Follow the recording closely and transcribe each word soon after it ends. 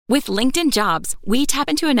With LinkedIn Jobs, we tap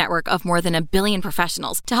into a network of more than 1 billion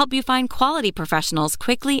professionals to help you find quality professionals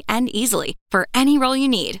quickly and easily for any role you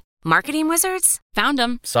need. Marketing wizards? Found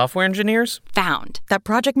them. Software engineers? Found. That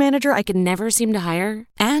project manager I could never seem to hire?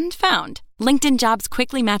 And found. LinkedIn Jobs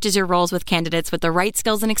quickly matches your roles with candidates with the right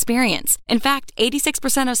skills and experience. In fact,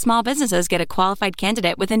 86% of small businesses get a qualified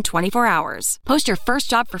candidate within 24 hours. Post your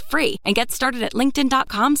first job for free and get started at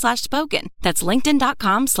linkedin.com/spoken. That's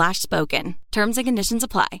linkedin.com/spoken. Terms and conditions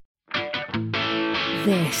apply.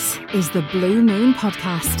 This is the Blue Moon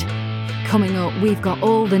Podcast. Coming up, we've got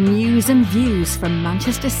all the news and views from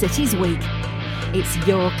Manchester City's week. It's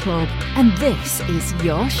your club, and this is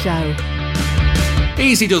your show.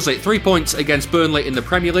 Easy does it. 3 points against Burnley in the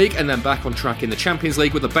Premier League and then back on track in the Champions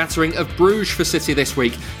League with a battering of Bruges for City this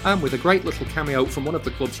week and with a great little cameo from one of the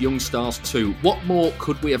club's young stars too. What more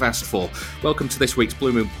could we have asked for? Welcome to this week's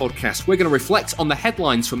Blue Moon Podcast. We're going to reflect on the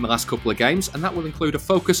headlines from the last couple of games, and that will include a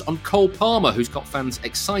focus on Cole Palmer, who's got fans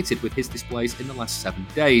excited with his displays in the last 7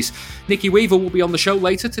 days. Nicky Weaver will be on the show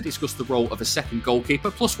later to discuss the role of a second goalkeeper,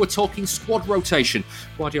 plus we're talking squad rotation.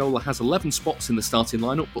 Guardiola has 11 spots in the starting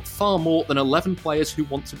lineup, but far more than 11 players who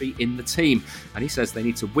want to be in the team, and he says they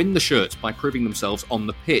need to win the shirts by proving themselves on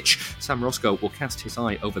the pitch. Sam Roscoe will cast his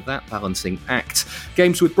eye over that balancing act.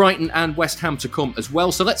 Games with Brighton and West Ham to come as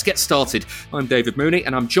well, so let's get started. I'm David Mooney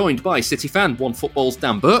and I'm joined by City fan One Football's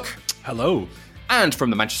Dan Burke. Hello. And from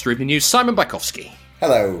the Manchester Evening News, Simon Bakowski.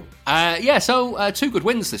 Hello. So 2 good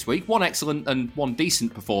wins this week. One excellent and one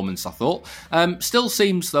decent performance, I thought. Still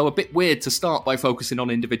seems, though, a bit weird to start by focusing on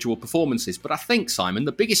individual performances. But I think, Simon,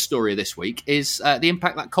 the biggest story of this week is the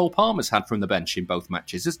impact that Cole Palmer's had from the bench in both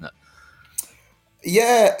matches, isn't it?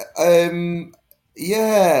 Yeah.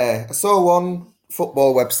 I saw one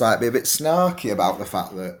football website be a bit snarky about the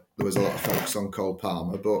fact that there was a lot of focus on Cole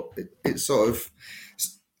Palmer, but it's sort of,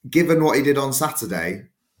 given what he did on Saturday,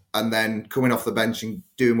 and then coming off the bench and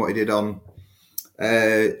doing what he did on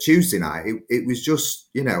Tuesday night, it was just,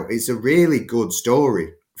 it's a really good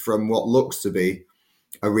story from what looks to be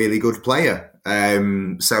a really good player.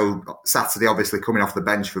 So Saturday, obviously coming off the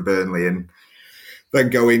bench for Burnley and then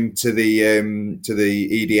going to the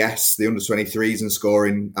EDS, the under-23s, and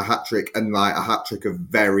scoring a hat-trick, and like a hat-trick of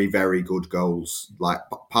very, very good goals. Like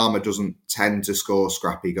Palmer doesn't tend to score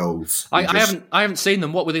scrappy goals. I haven't seen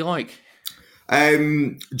them. What were they like?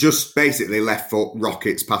 Just basically left foot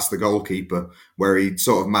rockets past the goalkeeper, where he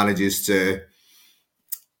sort of manages to,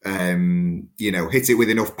 hit it with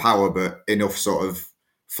enough power, but enough sort of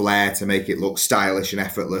flair to make it look stylish and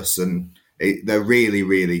effortless. And they're really,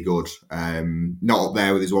 really good. Not up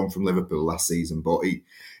there with his one from Liverpool last season, but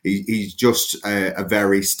he's just a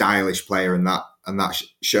very stylish player, and that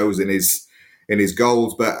shows in his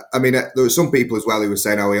goals. But I mean, there were some people as well who were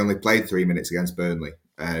saying, he only played 3 minutes against Burnley.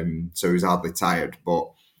 So he was hardly tired,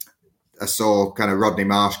 but I saw kind of Rodney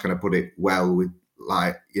Marsh kind of put it well with,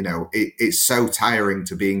 like, it's so tiring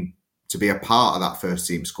to be a part of that first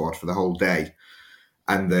team squad for the whole day,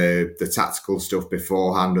 and the tactical stuff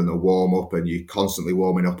beforehand and the warm up, and you're constantly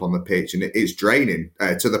warming up on the pitch, and it's draining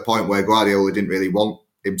to the point where Guardiola didn't really want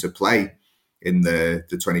him to play in the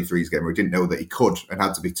 23s game, or he didn't know that he could, and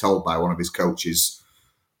had to be told by one of his coaches,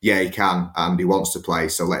 yeah, he can and he wants to play,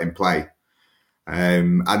 so let him play.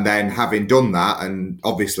 And then having done that, and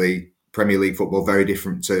obviously Premier League football very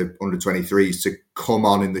different to under-23s, to come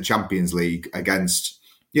on in the Champions League against,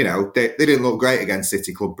 they didn't look great against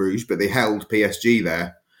City Club Bruges, but they held PSG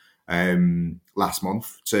there last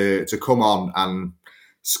month, to come on and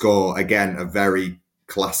score again a very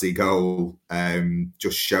classy goal.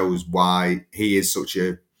 Just shows why he is such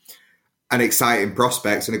an exciting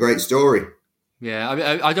prospect and a great story. Yeah,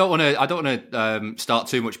 I don't want to start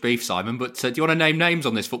too much beef, Simon, but do you want to name names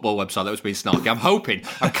on this football website that was being snarky?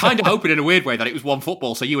 I'm kind of hoping in a weird way that it was One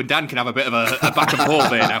Football, so you and Dan can have a bit of a back and forth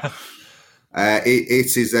here now.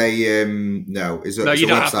 It is a no. You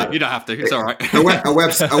don't have to. It's all right. a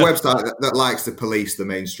website that likes to police the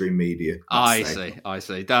mainstream media. I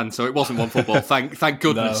see. Dan, so it wasn't One Football. Thank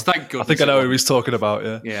goodness. No. Thank goodness. I think I know who he's talking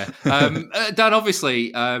about. Yeah. Dan,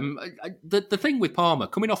 obviously, the thing with Palmer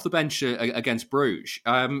coming off the bench against Bruges,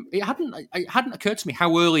 it hadn't occurred to me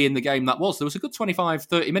how early in the game that was. There was a good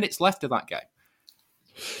 25-30 minutes left of that game.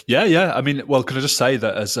 Yeah. I mean, well, can I just say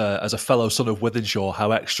that as a fellow son of Wythenshawe,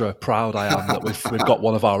 how extra proud I am that we've got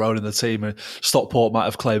one of our own in the team. And Stockport might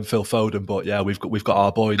have claimed Phil Foden, but yeah, we've got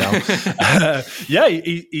our boy now.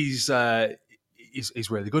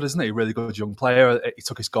 he's really good, isn't he? Really good young player. He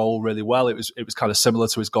took his goal really well. It was kind of similar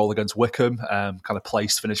to his goal against Wickham, kind of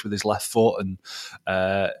placed finish with his left foot, and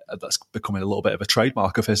that's becoming a little bit of a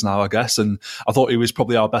trademark of his now, I guess. And I thought he was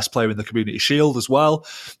probably our best player in the Community Shield as well.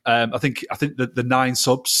 I think the 9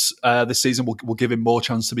 subs this season will give him more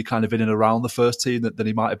chance to be kind of in and around the first team than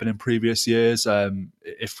he might have been in previous years.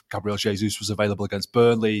 If Gabriel Jesus was available against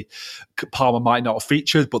Burnley, Palmer might not have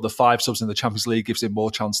featured, but the 5 subs in the Champions League gives him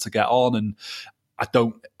more chance to get on. And I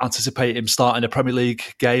don't anticipate him starting a Premier League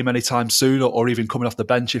game anytime soon, or even coming off the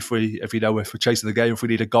bench if we're chasing the game, if we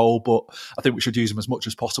need a goal. But I think we should use him as much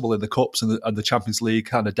as possible in the Cups and the Champions League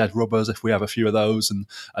kind of dead rubbers if we have a few of those, and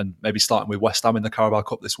maybe starting with West Ham in the Carabao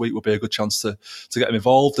Cup this week would be a good chance to get him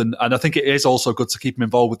involved. And I think it is also good to keep him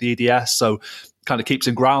involved with the EDS, so kind of keeps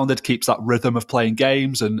him grounded, keeps that rhythm of playing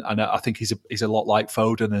games, and I think he's a lot like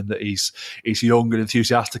Foden in that he's young and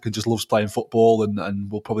enthusiastic and just loves playing football,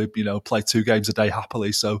 and will probably play 2 games a day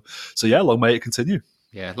happily. So yeah, long may it continue.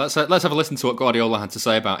 Yeah, let's have a listen to what Guardiola had to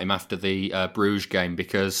say about him after the Bruges game,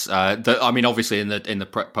 because obviously in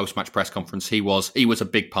the post-match press conference he was a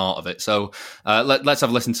big part of it. So let's have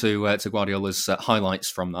a listen to Guardiola's highlights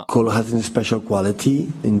from that. Colo has a special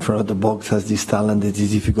quality in front of the box, has this talent that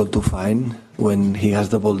is difficult to find. When he has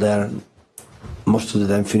the ball there, most of the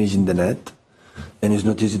time finishing the net, and it's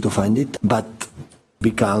not easy to find it. But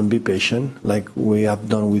be calm, be patient, like we have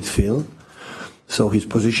done with Phil. So his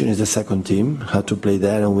position is the second team, how to play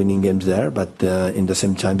there and winning games there, but in the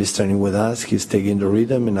same time he's training with us, he's taking the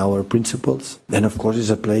rhythm and our principles. And of course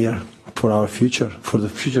he's a player for our future,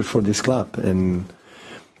 for this club. And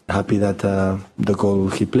happy that the goal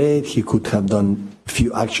he played, he could have done a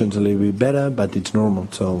few actions a little bit better, but it's normal.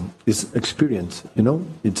 So it's experience,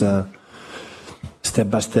 it's a step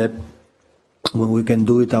by step. When we can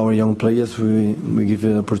do it, our young players, we give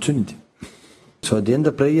you an opportunity. So at the end,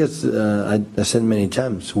 the players, I said many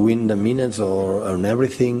times, win the minutes or earn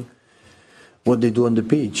everything, what they do on the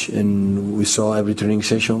pitch. And we saw every training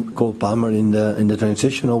session, Cole Palmer in the training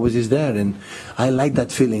session always is there. And I like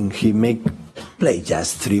that feeling. He play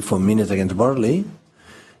just 3-4 minutes against Burnley,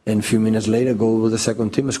 and a few minutes later go with the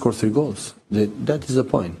second team and score 3 goals. That is the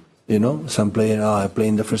point. Some player, I play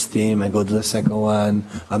in the first team, I go to the second one,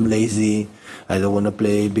 I'm lazy, I don't want to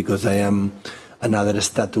play because I am... I have another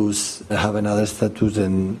status,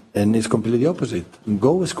 and it's completely opposite.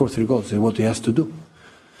 Go score 3 goals, is what he has to do.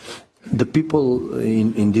 The people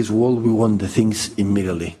in this world, we want the things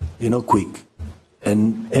immediately, quick.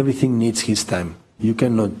 And everything needs his time. You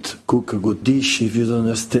cannot cook a good dish if you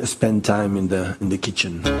don't spend time in the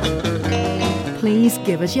kitchen. Please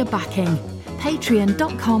give us your backing.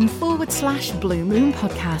 Patreon.com/Blue Moon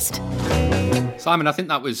Podcast. Simon, I think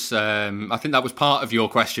that was part of your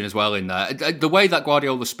question as well in there. The way that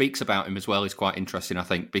Guardiola speaks about him as well is quite interesting, I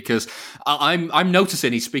think, because I'm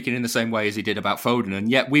noticing he's speaking in the same way as he did about Foden, and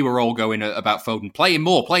yet we were all going about Foden playing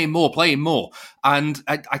more, and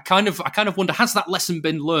I kind of wonder, has that lesson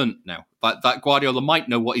been learnt now? That Guardiola might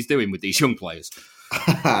know what he's doing with these young players.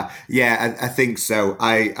 Yeah, I think so.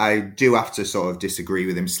 I do have to sort of disagree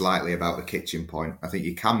with him slightly about the kitchen point. I think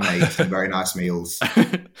you can make some very nice meals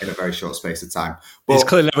in a very short space of time. But he's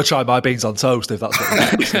clearly never tried my beans on toast, if that's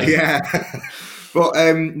what yeah. But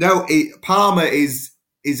Palmer is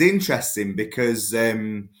interesting because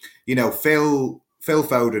Phil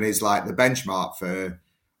Foden is like the benchmark for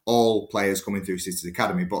all players coming through City's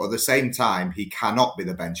academy, but at the same time he cannot be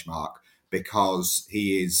the benchmark, because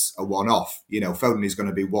he is a one-off. Foden is going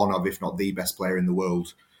to be one of, if not the best player in the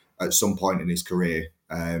world at some point in his career.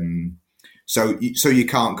 So you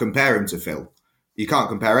can't compare him to Phil. You can't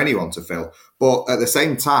compare anyone to Phil. But at the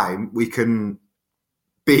same time, we can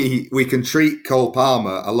treat Cole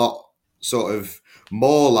Palmer a lot sort of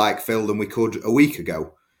more like Phil than we could a week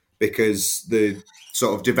ago, because the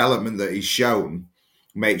sort of development that he's shown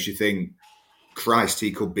makes you think, Christ,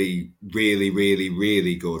 he could be really, really,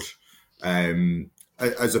 really good.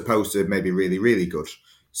 As opposed to maybe really, really good.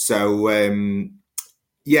 So, I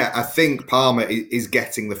think Palmer is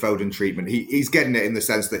getting the Foden treatment. He's getting it in the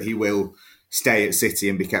sense that he will stay at City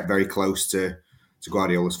and be kept very close to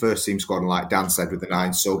Guardiola's first team squad. And like Dan said, with the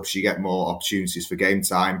 9 subs, you get more opportunities for game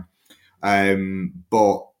time.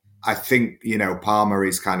 But I think, Palmer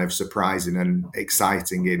is kind of surprising and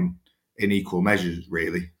exciting in equal measures,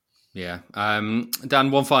 really. Yeah.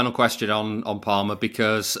 Dan, one final question on Palmer,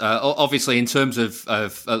 because obviously in terms of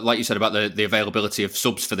like you said about the availability of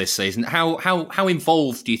subs for this season, how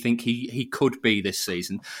involved do you think he could be this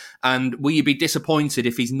season? And will you be disappointed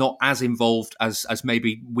if he's not as involved as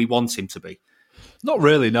maybe we want him to be? Not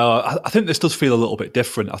really, no. I think this does feel a little bit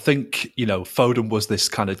different. I think, Foden was this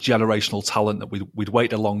kind of generational talent that we'd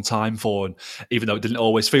waited a long time for. And even though it didn't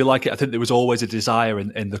always feel like it, I think there was always a desire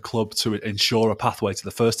in the club to ensure a pathway to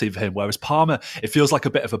the first team for him. Whereas Palmer, it feels like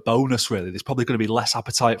a bit of a bonus, really. There's probably going to be less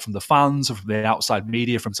appetite from the fans or from the outside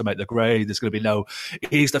media for him to make the grade. There's going to be no,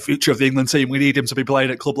 he's the future of the England team. We need him to be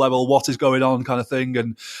playing at club level. What is going on kind of thing.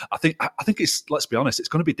 And I think it's, let's be honest, it's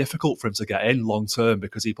going to be difficult for him to get in long term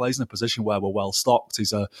because he plays in a position where we're well stocked.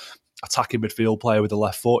 He's a attacking midfield player with the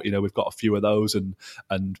left foot. We've got a few of those, and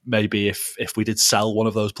maybe if we did sell one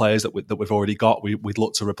of those players that we've already got, we'd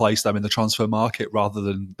look to replace them in the transfer market rather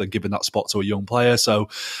than giving that spot to a young player. So,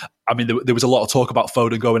 I mean, there was a lot of talk about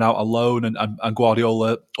Foden going out on loan, and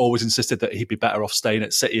Guardiola always insisted that he'd be better off staying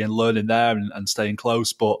at City and learning there and staying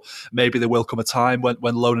close. But maybe there will come a time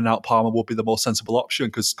when loaning out Palmer will be the more sensible option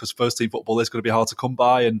because first team football is going to be hard to come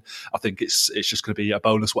by, and I think it's just going to be a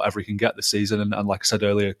bonus whatever he can get this season. And like I said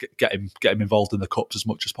earlier, get him involved in the cups as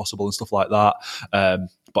much as possible and stuff like that.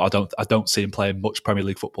 But I don't see him playing much Premier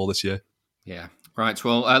League football this year. Yeah. Right,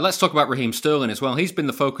 well, let's talk about Raheem Sterling as well. He's been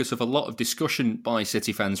the focus of a lot of discussion by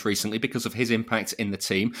City fans recently because of his impact in the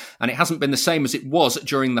team, and it hasn't been the same as it was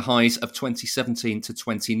during the highs of 2017 to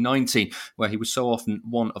 2019, where he was so often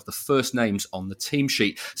one of the first names on the team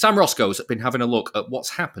sheet. Sam Roscoe's been having a look at what's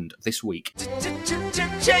happened this week.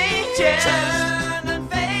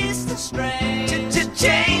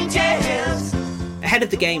 Ahead of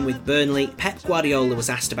the game with Burnley, Pep Guardiola was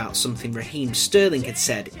asked about something Raheem Sterling had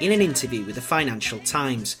said in an interview with the Financial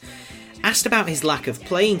Times. Asked about his lack of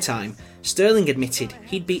playing time, Sterling admitted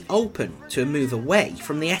he'd be open to a move away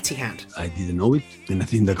from the Etihad. I didn't know it, and I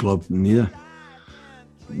think the club neither.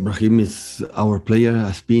 Raheem is our player,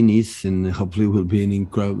 has been, is, and hopefully will be an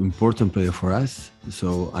important player for us.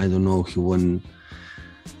 So I don't know if he won't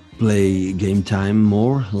play game time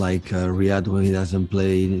more, like Riyad when he doesn't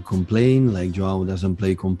play, complain, like Joao doesn't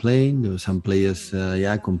play, complain. There were some players,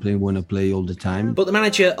 complain, want to play all the time. But the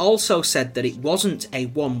manager also said that it wasn't a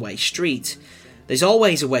one-way street. There's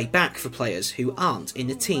always a way back for players who aren't in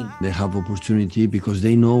the team. They have opportunity because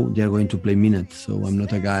they know they're going to play minutes. So I'm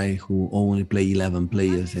not a guy who only play 11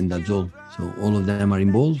 players and that's all. So all of them are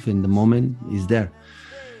involved and the moment is there.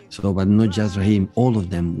 So, but not just Raheem, all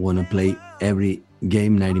of them want to play every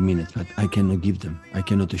game 90 minutes, but I cannot give them, I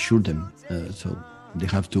cannot assure them. So they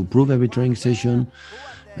have to prove every training session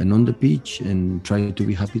and on the pitch and try to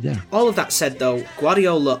be happy there. All of that said though,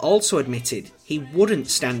 Guardiola also admitted he wouldn't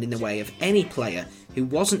stand in the way of any player who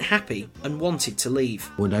wasn't happy and wanted to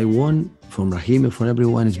leave. What I want from Raheem and from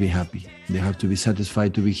everyone is be happy. They have to be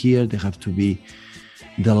satisfied to be here, they have to be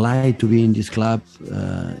delighted to be in this club.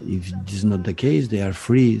 If this is not the case, they are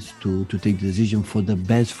free to take the decision for the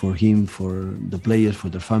best for him, for the players, for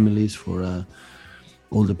their families, for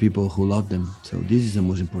all the people who love them. So this is the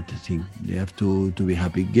most important thing. They have to be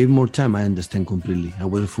happy. Give more time, I understand completely. I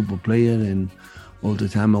was a football player and all the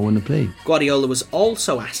time I want to play. Guardiola was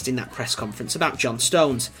also asked in that press conference about John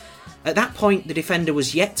Stones. At that point, the defender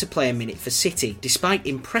was yet to play a minute for City, despite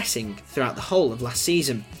impressing throughout the whole of last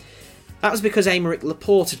season. That was because Aymeric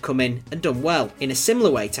Laporte had come in and done well, in a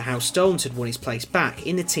similar way to how Stones had won his place back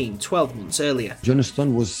in the team 12 months earlier. John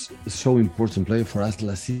Stones was a so important player for us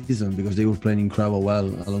last season because they were playing incredibly well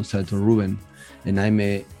alongside Ruben. And I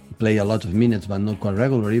may play a lot of minutes, but not quite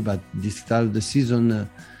regularly. But this start of the season,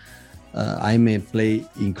 I may play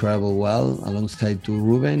incredibly well alongside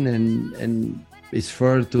Ruben, and it's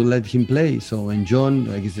fair to let him play. So, and John,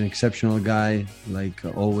 like, he's an exceptional guy, like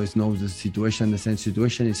always knows the situation, the same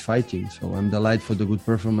situation is fighting. So I'm delighted for the good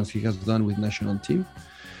performance he has done with national team.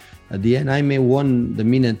 At the end, I may won the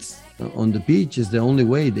minutes on the pitch is the only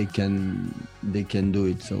way they can do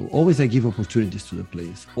it. So always I give opportunities to the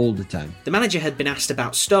players all the time. The manager had been asked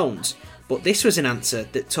about Stones, but this was an answer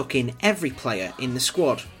that took in every player in the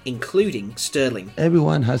squad, including Sterling.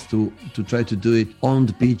 Everyone has to try to do it on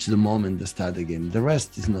the pitch the moment they start the game. The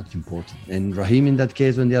rest is not important. And Raheem in that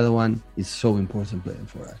case, on the other one, is so important player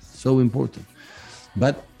for us. So important.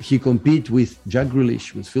 But he competes with Jack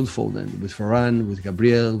Grealish, with Phil Foden, with Varane, with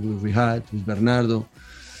Gabriel, with Riyad, with Bernardo.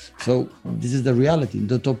 So this is the reality.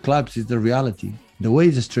 The top clubs is the reality. The way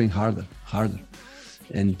is training harder.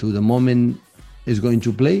 And to the moment is going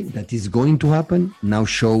to play, that is going to happen. Now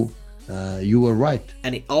show you were right.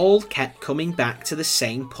 And it all kept coming back to the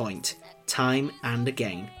same point, time and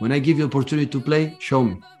again. When I give you opportunity to play, show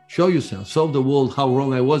me. Show yourself. Show the world how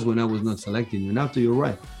wrong I was when I was not selecting you. And after you're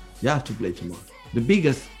right, you have to play tomorrow. The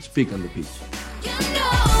biggest speak on the pitch.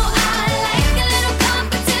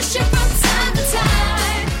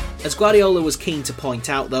 As Guardiola was keen to point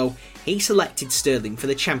out though, he selected Sterling for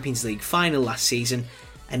the Champions League final last season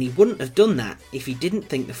and he wouldn't have done that if he didn't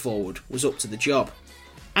think the forward was up to the job.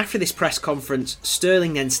 After this press conference,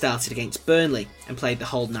 Sterling then started against Burnley and played the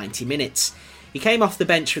whole 90 minutes. He came off the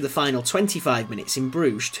bench for the final 25 minutes in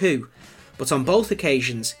Bruges too, but on both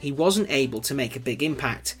occasions he wasn't able to make a big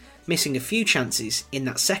impact, missing a few chances in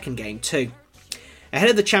that second game too. Ahead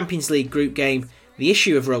of the Champions League group game, the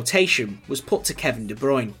issue of rotation was put to Kevin De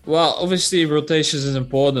Bruyne. Well, obviously rotations is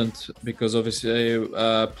important because obviously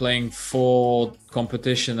playing for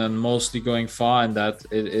competition and mostly going far in that,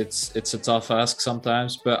 it's a tough ask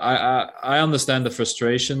sometimes. But I understand the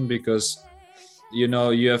frustration because, you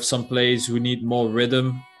know, you have some players who need more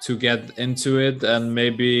rhythm to get into it, and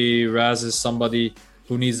maybe Raz is somebody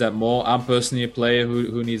who needs that more. I'm personally a player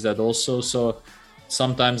who needs that also. So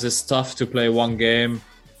sometimes it's tough to play one game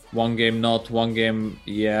not, one game,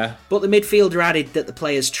 yeah. But the midfielder added that the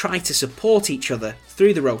players try to support each other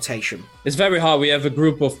through the rotation. It's very hard. We have a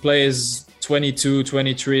group of players, 22,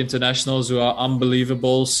 23 internationals who are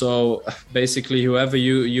unbelievable. So basically whoever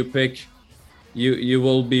you pick, you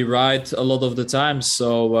will be right a lot of the time.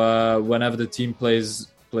 So whenever the team plays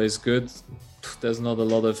good, there's not a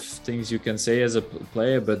lot of things you can say as a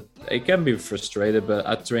player, but it can be frustrated. But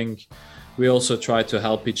I think we also try to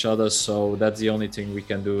help each other, so that's the only thing we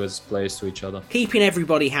can do as players to each other. Keeping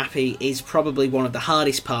everybody happy is probably one of the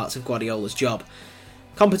hardest parts of Guardiola's job.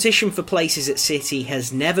 Competition for places at City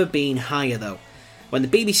has never been higher though. When the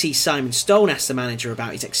BBC's Simon Stone asked the manager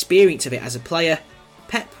about his experience of it as a player,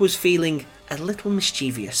 Pep was feeling a little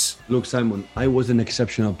mischievous. Look, Simon, I was an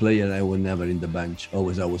exceptional player. I was never in the bench.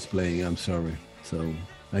 Always I was playing, I'm sorry. So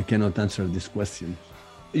I cannot answer this question.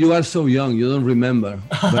 You are so young, you don't remember.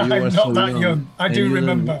 But you I'm are not so that young. I do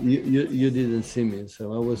remember. You didn't see me,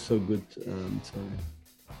 so I was so good. So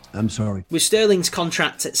I'm sorry. With Sterling's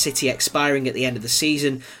contract at City expiring at the end of the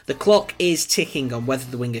season, the clock is ticking on whether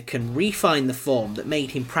the winger can refine the form that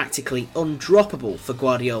made him practically undroppable for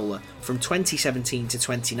Guardiola from 2017 to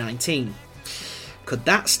 2019. Could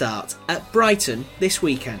that start at Brighton this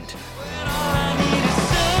weekend?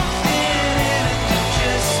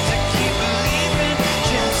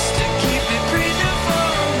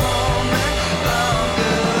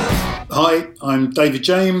 Hi, I'm David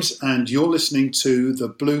James, and you're listening to the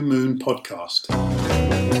Blue Moon Podcast.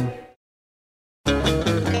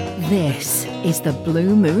 This is the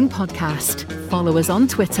Blue Moon Podcast. Follow us on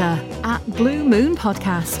Twitter at Blue Moon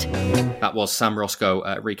Podcast. That was Sam Roscoe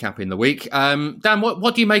recapping the week. Dan,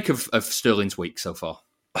 what do you make of Sterling's week so far?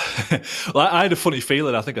 Well, I had a funny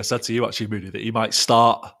feeling. I think I said to you actually, Moody, that he might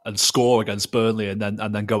start and score against Burnley and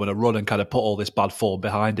then go on a run and kind of put all this bad form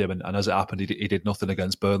behind him. And as it happened, he did nothing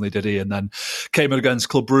against Burnley, did he? And then came in against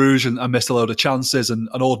Club Bruges and missed a load of chances. And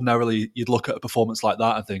ordinarily, you'd look at a performance like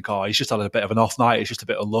that and think, oh, he's just had a bit of an off night. He's just a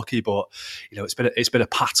bit unlucky. But you know, it's been a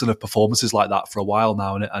pattern of performances like that for a while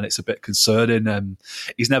now, and it's a bit concerning.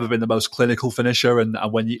 He's never been the most clinical finisher, and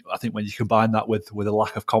when you combine that with a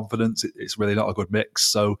lack of confidence, it's really not a good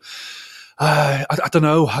mix. So I don't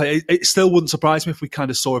know. It still wouldn't surprise me if we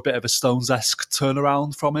kind of saw a bit of a Stones-esque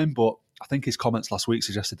turnaround from him, but I think his comments last week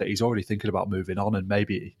suggested that he's already thinking about moving on, and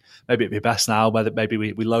maybe it'd be best now. Whether maybe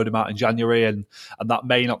we load him out in January, and that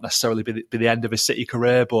may not necessarily be the end of his City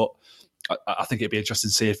career, but I think it'd be interesting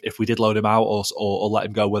to see if we did load him out or let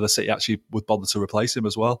him go, whether City actually would bother to replace him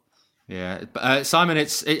as well. Yeah, Simon,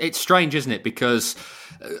 it's strange, isn't it? Because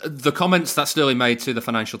the comments that Sterling made to the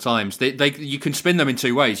Financial Times, you can spin them in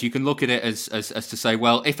two ways. You can look at it as to say,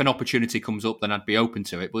 well, if an opportunity comes up, then I'd be open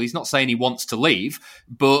to it. Well, he's not saying he wants to leave,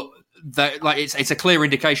 but it's a clear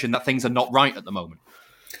indication that things are not right at the moment.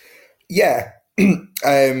 Yeah,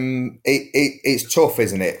 it's tough,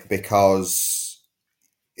 isn't it? Because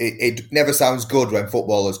it never sounds good when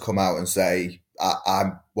footballers come out and say,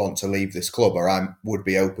 I want to leave this club, or I would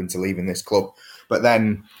be open to leaving this club. But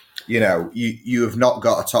then, you know, you have not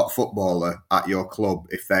got a top footballer at your club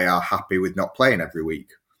if they are happy with not playing every week.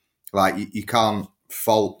 Like, you can't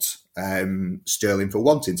fault Sterling for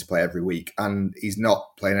wanting to play every week, and he's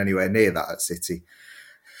not playing anywhere near that at City.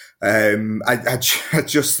 I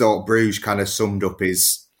just thought Bruges kind of summed up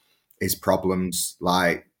his problems.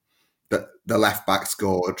 Like, the left back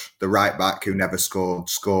scored, the right back who never scored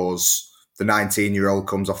scores. The 19-year-old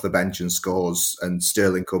comes off the bench and scores, and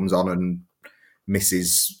Sterling comes on and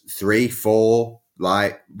misses 3-4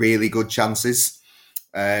 like really good chances.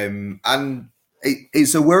 And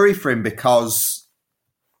it's a worry for him because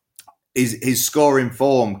his scoring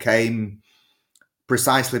form came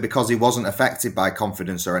precisely because he wasn't affected by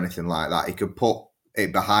confidence or anything like that. He could put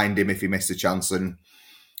it behind him if he missed a chance and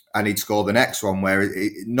he'd score the next one, where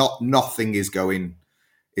nothing is going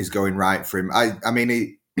right for him. I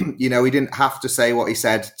mean, he didn't have to say what he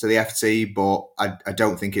said to the FT, but I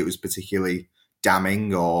don't think it was particularly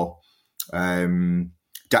damning or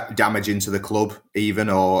damaging to the club even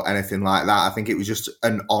or anything like that. I think it was just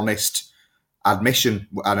an honest admission,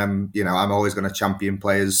 and I'm always going to champion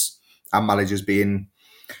players and managers being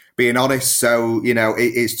honest. So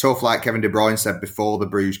it's tough, like Kevin De Bruyne said before the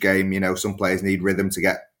Bruges game. Some players need rhythm to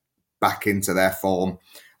get back into their form,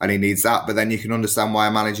 and he needs that. But then you can understand why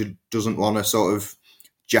a manager doesn't want to sort of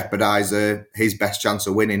jeopardise his best chance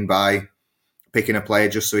of winning by picking a player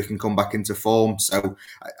just so he can come back into form. So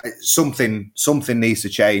something needs to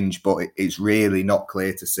change, but it's really not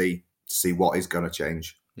clear to see what is going to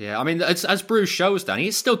change. Yeah, I mean, as Bruges shows, Danny,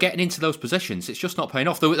 he's still getting into those positions. It's just not paying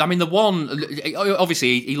off. I mean, the one,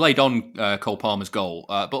 obviously, he laid on Cole Palmer's goal,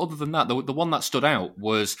 but other than that, the one that stood out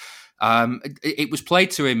was it was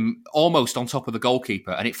played to him almost on top of the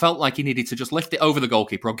goalkeeper, and it felt like he needed to just lift it over the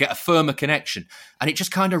goalkeeper or get a firmer connection, and it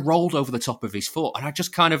just kind of rolled over the top of his foot. And I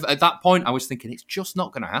just kind of, at that point, I was thinking, it's just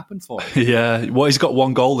not going to happen for him. Yeah, well, he's got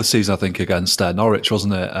one goal this season, I think, against Norwich,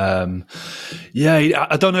 wasn't it? Yeah,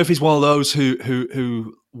 I don't know if he's one of those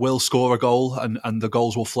who will score a goal and the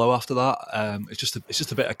goals will flow after that. It's just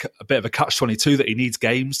a bit of a catch-22 that he needs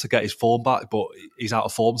games to get his form back, but he's out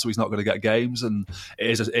of form, so he's not going to get games, and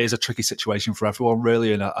it is a tricky situation for everyone,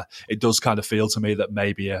 really. And it does kind of feel to me that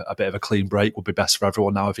maybe a bit of a clean break would be best for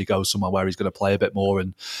everyone now if he goes somewhere where he's going to play a bit more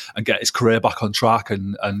and get his career back on track,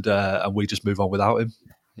 and we just move on without him.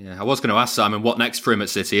 Yeah, I was going to ask Simon what next for him at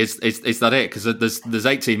City. Is that it? Because there's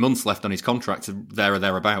 18 months left on his contract, there or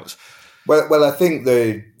thereabouts. Well, I think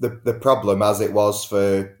the problem, as it was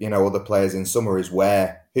for other players in summer, is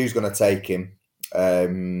who's going to take him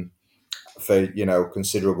for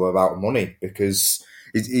considerable amount of money, because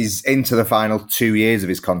he's into the final 2 years of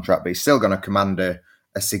his contract, but he's still going to command a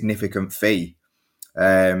significant fee.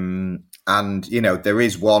 And there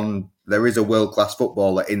is a world-class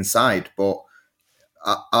footballer inside, but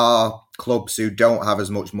our clubs who don't have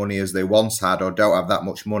as much money as they once had or don't have that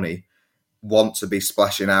much money want to be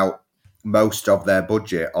splashing out most of their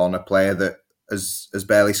budget on a player that has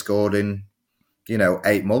barely scored in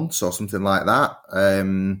 8 months or something like that.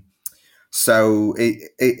 So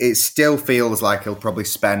it still feels like he'll probably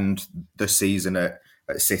spend the season at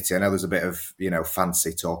City. I know there's a bit of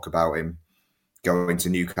fancy talk about him going to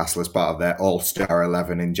Newcastle as part of their All-Star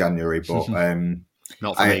 11 in January, but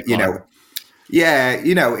not for me.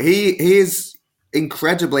 He is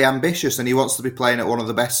incredibly ambitious, and he wants to be playing at one of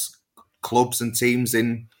the best clubs and teams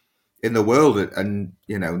in the world, and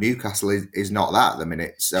Newcastle is not that at the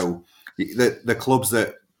minute. So the clubs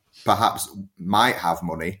that perhaps might have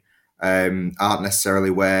money aren't necessarily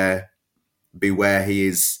where he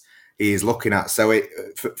is looking at. So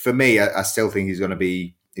for me, I still think he's going to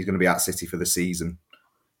be at City for the season,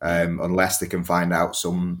 unless they can find out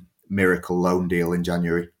some miracle loan deal in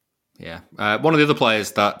January. Yeah. One of the other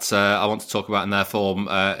players that I want to talk about in their form,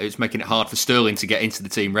 it's making it hard for Sterling to get into the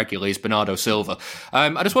team regularly, is Bernardo Silva.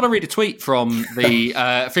 I just want to read a tweet from the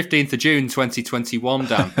 15th of June 2021,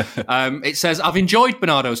 Dan. It says, I've enjoyed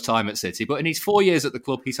Bernardo's time at City, but in his 4 years at the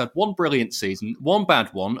club, he's had one brilliant season, one bad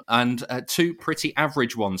one, and two pretty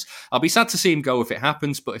average ones. I'll be sad to see him go if it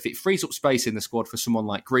happens, but if it frees up space in the squad for someone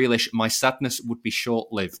like Grealish, my sadness would be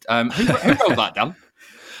short-lived. Who wrote that, Dan?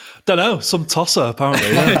 Don't know, some tosser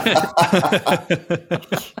apparently. Yeah.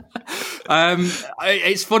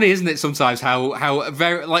 It's funny, isn't it? Sometimes how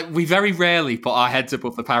we very rarely put our heads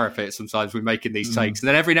above the parapet. Sometimes we're making these takes, and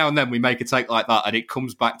then every now and then we make a take like that, and it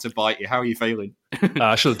comes back to bite you. How are you feeling?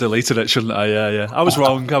 I should have deleted it, shouldn't I? Yeah. I was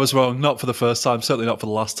wrong. Not for the first time. Certainly not for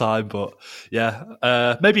the last time. But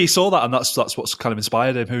yeah, maybe he saw that, and that's what's kind of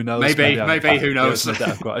inspired him. Who knows? Maybe who knows? A debt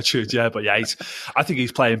of gratitude. Yeah, but yeah, I think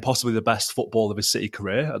he's playing possibly the best football of his City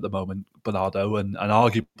career at the moment, Bernardo, and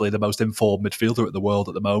arguably the most informed midfielder at the world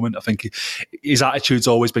at the moment. I think his attitude's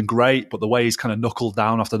always been great, but the way he's kind of knuckled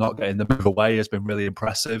down after not getting the move away has been really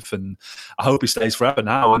impressive. And I hope he stays forever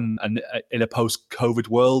now. And in a post-COVID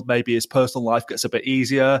world, maybe his personal life gets a bit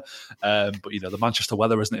easier. But the Manchester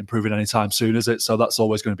weather isn't improving anytime soon, is it? So that's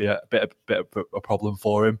always going to be a bit of a problem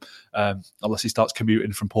for him, unless he starts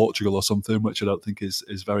commuting from Portugal or something, which I don't think is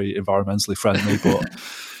very environmentally friendly. But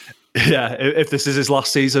yeah, if this is his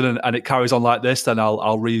last season and it carries on like this, then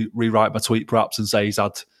I'll rewrite my tweet perhaps and say he's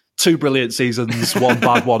had 2 brilliant seasons, one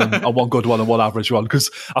bad one and one good one and one average one, because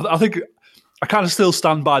I think I kind of still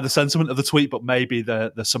stand by the sentiment of the tweet, but maybe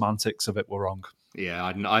the semantics of it were wrong. Yeah,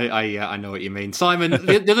 I know what you mean, Simon.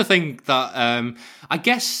 The other thing that I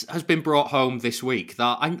guess has been brought home this week,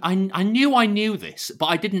 that I knew this, but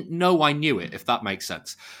I didn't know I knew it, if that makes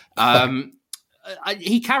sense.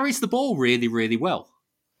 He carries the ball really, really well.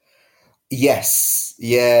 Yes,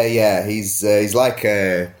 yeah. He's like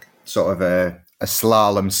a sort of a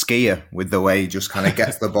slalom skier with the way he just kind of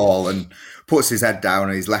gets the ball and puts his head down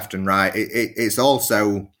and he's left and right. It's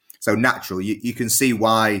also so natural. You can see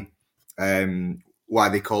why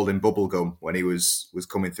they called him Bubblegum when he was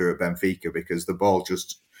coming through at Benfica, because the ball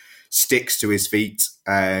just sticks to his feet.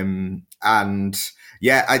 And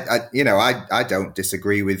yeah, I don't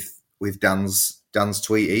disagree with Dan's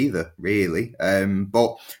tweet either, really.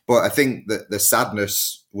 But I think that the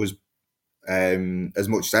sadness was as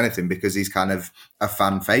much as anything because he's kind of a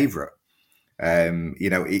fan favourite.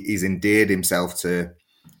 He's endeared himself to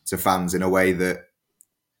fans in a way that,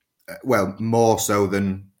 well, more so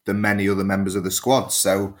than many other members of the squad.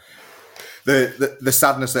 So the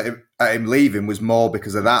sadness at him leaving was more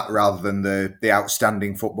because of that rather than the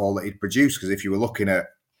outstanding football that he'd produced. Because if you were looking at,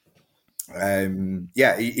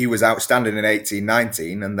 he was outstanding in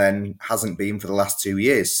 18-19 and then hasn't been for the last 2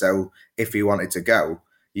 years. So if he wanted to go,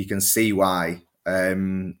 you can see why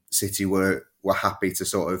City were happy to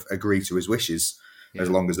sort of agree to his wishes as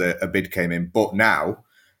long as a bid came in. But now,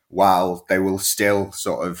 while they will still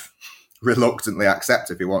sort of reluctantly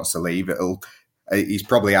accept if he wants to leave, he's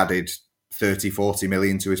probably added 30-40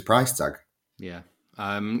 million to his price tag. Yeah.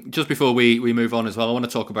 Just before we move on as well, I want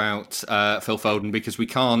to talk about Phil Foden, because we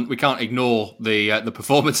can't ignore the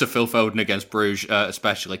performance of Phil Foden against Bruges,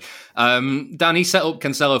 especially. Dan, he set up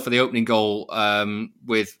Cancelo for the opening goal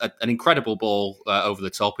with an incredible ball over the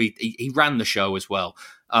top. He ran the show as well.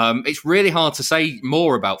 It's really hard to say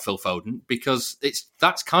more about Phil Foden because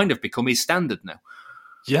that's kind of become his standard now.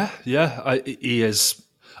 Yeah, he is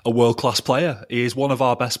a world-class player. He is one of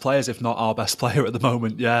our best players, if not our best player at the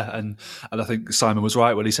moment, and I think Simon was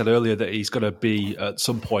right when he said earlier that he's going to be, at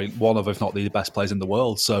some point, one of, if not the best players in the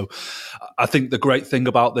world. So I think the great thing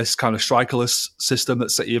about this kind of strikerless system that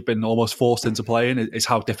City have been almost forced into playing is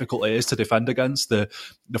how difficult it is to defend against. The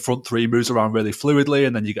front three moves around really fluidly,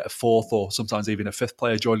 and then you get a fourth or sometimes even a fifth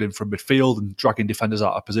player joining from midfield and dragging defenders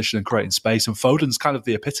out of position and creating space, and Foden's kind of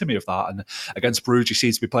the epitome of that. And against Bruges, he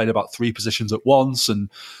seems to be playing about three positions at once, and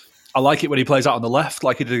I like it when he plays out on the left,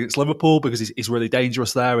 like he did against Liverpool, because he's really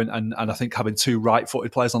dangerous there. And I think having two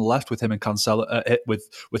right-footed players on the left with him and Cancelo, with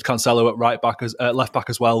Cancelo at left back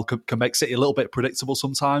as well, can make City a little bit predictable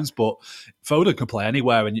sometimes. But Foden can play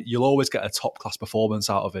anywhere, and you'll always get a top-class performance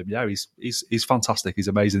out of him. Yeah, he's fantastic. He's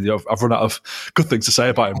amazing. I've run out of good things to say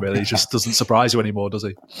about him. Really, he just doesn't surprise you anymore, does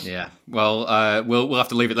he? Yeah. Well, we'll have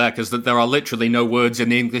to leave it there because there are literally no words in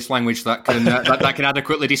the English language that can that can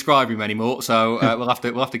adequately describe him anymore. So we'll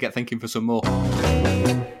have to get thinking for some more.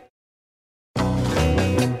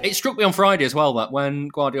 It struck me on Friday as well that when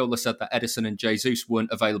Guardiola said that Ederson and Jesus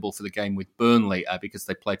weren't available for the game with Burnley because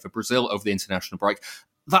they played for Brazil over the international break,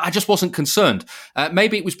 that I just wasn't concerned.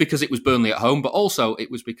 Maybe it was because it was Burnley at home, but also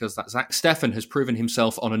it was because that Zach Steffen has proven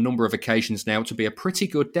himself on a number of occasions now to be a pretty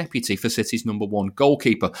good deputy for City's number one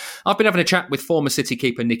goalkeeper. I've been having a chat with former City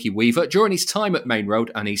keeper Nicky Weaver. During his time at Main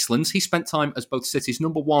Road and Eastlands, he spent time as both City's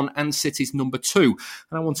number one and City's number two,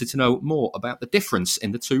 and I wanted to know more about the difference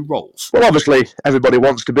in the two roles. Well, obviously, everybody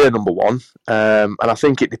wants to be a number one, and I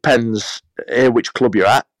think it depends A, which club you're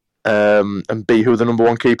at, and B, who the number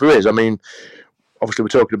one keeper is. I mean, obviously, we're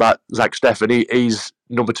talking about Zach Steffen. He's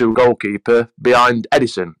number two goalkeeper behind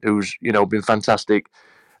Ederson, who's been fantastic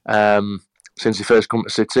since he first come to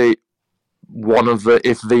City. One of the,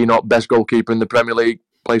 if the not best goalkeeper in the Premier League,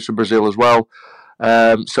 plays for Brazil as well.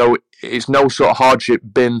 So it's no sort of hardship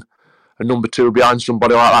being a number two behind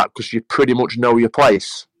somebody like that because you pretty much know your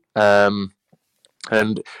place. And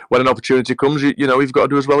when an opportunity comes, you've got to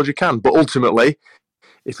do as well as you can. But ultimately,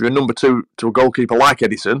 if you're a number two to a goalkeeper like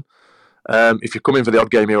Ederson, if you come in for the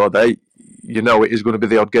odd game here or there, it is going to be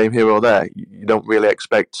the odd game here or there. You don't really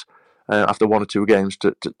expect after one or two games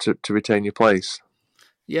to retain your place.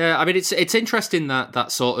 Yeah, I mean it's interesting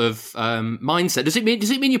that sort of mindset. Does it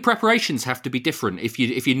mean your preparations have to be different if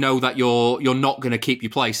you know that you're not going to keep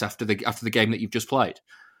your place after the game that you've just played?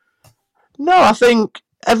 No, I think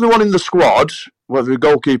everyone in the squad, whether you're a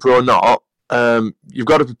goalkeeper or not, you've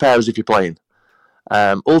got to prepare as if you're playing.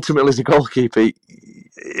 Ultimately, as a goalkeeper,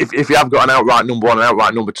 if you have got an outright number one and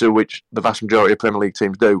outright number two, which the vast majority of Premier League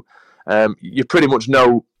teams do, you pretty much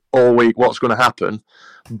know all week what's going to happen,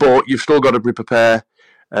 but you've still got to prepare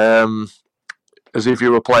as if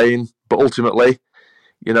you were playing. But ultimately,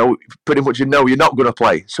 pretty much you're not going to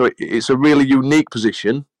play. So it's a really unique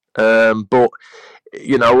position. But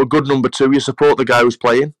a good number two, you support the guy who's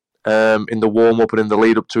playing in the warm up and in the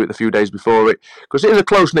lead up to it, the few days before it, because it is a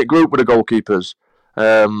close knit group with the goalkeepers.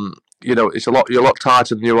 You're a lot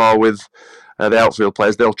tighter than you are with the outfield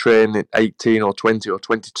players, they'll train at 18 or 20 or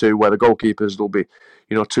 22, where the goalkeepers will be,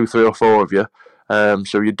 2, 3 or 4 of you.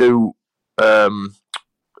 So you do,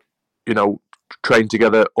 train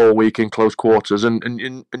together all week in close quarters, and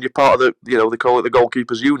you're part of the, they call it the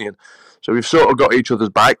goalkeepers union. So we've sort of got each other's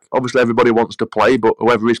back. Obviously, everybody wants to play, but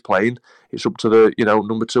whoever is playing, it's up to the,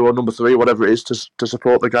 number 2 or number 3, whatever it is, to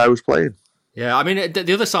support the guy who's playing. Yeah, I mean,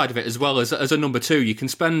 the other side of it as well, as a number 2, you can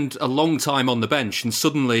spend a long time on the bench, and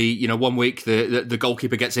suddenly, one week the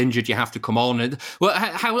goalkeeper gets injured, you have to come on. And well,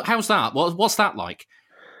 how's that? What's that like?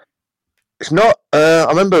 It's not. I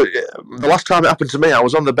remember the last time it happened to me, I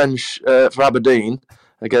was on the bench for Aberdeen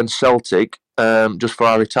against Celtic just before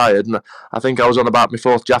I retired, and I think I was on about my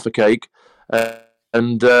 4th Jaffa cake,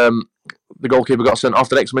 and the goalkeeper got sent off.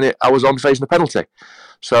 The next minute, I was on facing a penalty.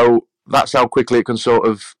 So that's how quickly it can sort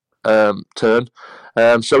of turn.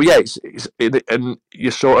 So yeah, and you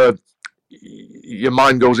sort of, your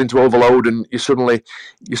mind goes into overload, and you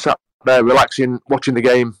sat there relaxing, watching the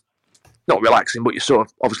game. Not relaxing, but you're sort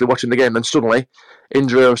of obviously watching the game, then suddenly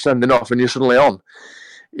injury or sending off, and you're suddenly on.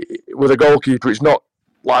 With a goalkeeper, it's not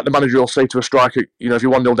like the manager will say to a striker, if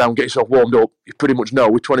you're 1-0 down, get yourself warmed up. You pretty much know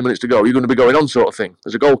with 20 minutes to go, you're going to be going on, sort of thing.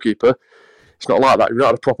 As a goalkeeper, it's not like that. You've not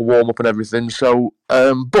had a proper warm up and everything. So,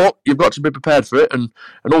 but you've got to be prepared for it, and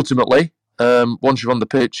ultimately, once you're on the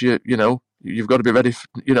pitch, you've got to be ready,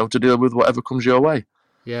 to deal with whatever comes your way.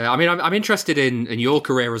 Yeah, I mean, I'm interested in your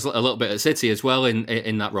career as a little bit at City as well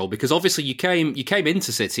in that role, because obviously you came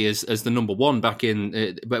into City as the number 1 back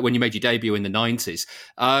in when you made your debut in the 90s.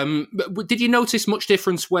 Did you notice much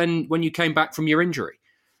difference when you came back from your injury?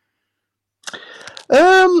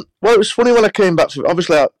 Well, it was funny when I came back.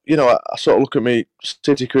 Obviously, I sort of look at my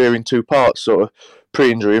City career in 2 parts, sort of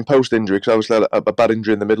pre-injury and post-injury, because obviously I had a bad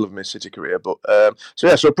injury in the middle of my City career. But so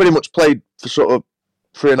I pretty much played for sort of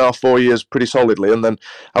 3.5, 4 years pretty solidly, and then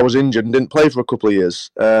I was injured and didn't play for a couple of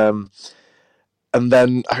years. And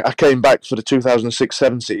then I came back for the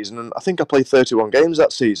 2006-07 season, and I think I played 31 games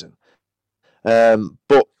that season.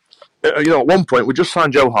 But at one point we just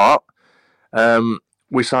signed Joe Hart.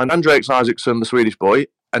 We signed Andreas Isaksson, the Swedish boy,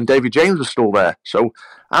 and David James was still there. So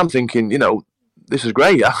I'm thinking, this is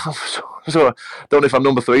great. So I don't know if I'm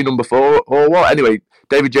number 3, number 4, or what. Anyway,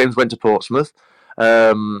 David James went to Portsmouth.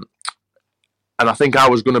 And I think I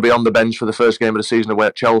was going to be on the bench for the first game of the season away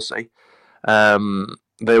at Chelsea.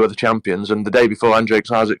 They were the champions, and the day before, Andreas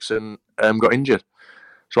Isaksson got injured.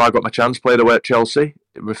 So I got my chance, played away at Chelsea,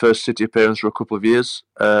 my first City appearance for a couple of years.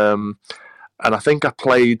 And I think I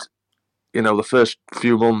played, the first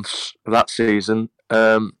few months of that season,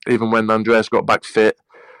 even when Andreas got back fit.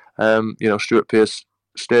 Stuart Pearce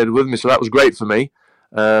stayed with me, so that was great for me.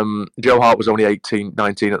 Joe Hart was only 18,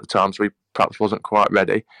 19 at the time, so he perhaps wasn't quite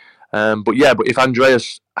ready. But if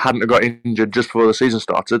Andreas hadn't got injured just before the season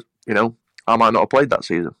started, I might not have played that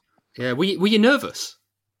season. Yeah, were you nervous?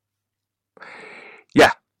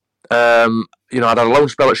 Yeah. I'd had a loan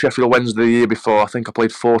spell at Sheffield Wednesday the year before. I think I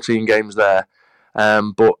played 14 games there.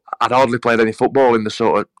 But I'd hardly played any football in the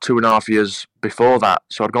sort of 2.5 years before that.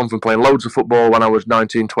 So I'd gone from playing loads of football when I was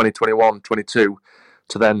 19, 20, 21, 22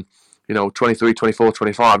 to then, 23, 24,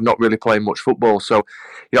 25, not really playing much football. So,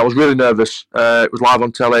 I was really nervous. It was live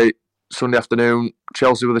on telly, Sunday afternoon.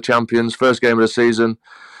 Chelsea were the champions, first game of the season.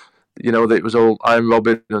 It was all Iron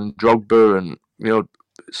Robin and Drogba and,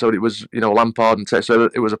 so it was, Lampard and so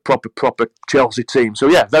it was a proper Chelsea team. So,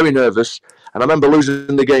 yeah, very nervous. And I remember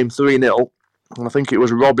losing the game 3-0. And I think it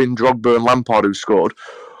was Robin, Drogba and Lampard who scored.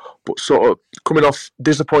 But sort of coming off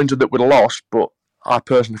disappointed that we'd lost, but I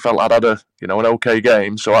personally felt I'd had an okay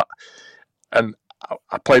game. So I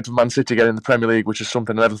played for Man City again in the Premier League, which is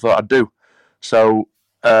something I never thought I'd do. So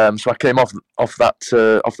I came off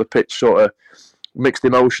the pitch, sort of mixed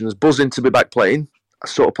emotions, buzzing to be back playing. I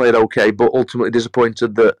sort of played okay, but ultimately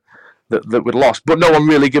disappointed that we'd lost. But no one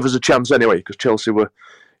really gave us a chance anyway, because Chelsea were,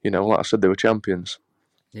 like I said, they were champions.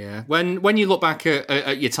 Yeah. When you look back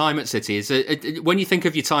at your time at City, when you think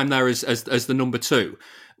of your time there as the number 2,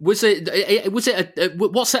 was it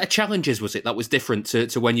what set of challenges was it that was different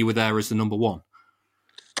to when you were there as the number 1?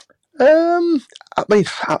 I mean,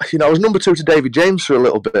 I was number 2 to David James for a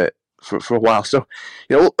little bit, for a while. So,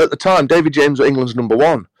 at the time, David James was England's number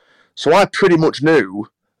 1. So I pretty much knew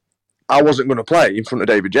I wasn't going to play in front of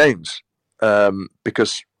David James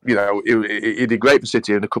because, he did great for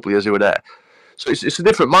City in a couple of years he were there. So it's a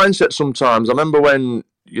different mindset sometimes. I remember when,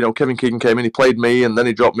 Kevin Keegan came in, he played me and then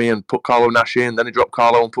he dropped me and put Carlo Nash in, then he dropped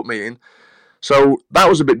Carlo and put me in. So that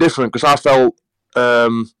was a bit different because I felt,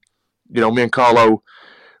 me and Carlo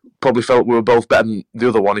probably felt we were both better than the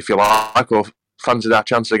other one, if you like, or fancied our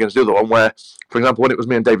chances against the other one, where, for example, when it was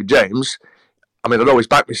me and David James, I mean, I'd always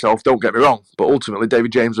back myself, don't get me wrong, but ultimately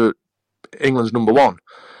David James was England's number one.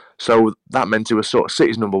 So that meant he was sort of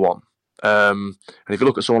City's number one. And if you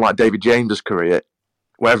look at someone like David James's career,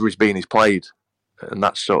 wherever he's been, he's played. And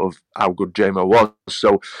that's sort of how good JMO was.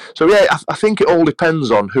 So yeah, I think it all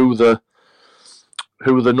depends on who the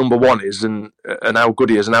number one is and how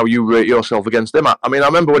good he is and how you rate yourself against him. I mean, I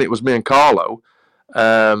remember when it was me and Carlo,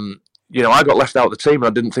 you know, I got left out of the team and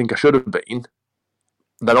I didn't think I should have been.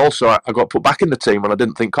 Then also I got put back in the team when I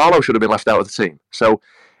didn't think Carlo should have been left out of the team. So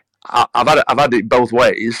I've had it both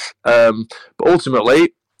ways. But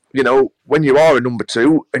ultimately, you know, when you are a number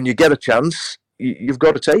two and you get a chance, you've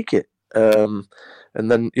got to take it. And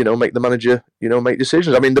then, you know, make the manager, you know, make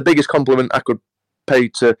decisions. I mean, the biggest compliment I could pay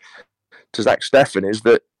to Zach Steffen is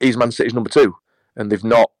that he's Man City's number two, and they've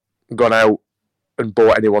not gone out and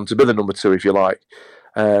bought anyone to be the number two, if you like.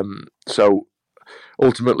 So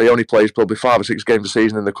ultimately, only plays probably 5 or 6 games a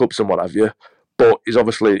season in the cups and what have you. But he's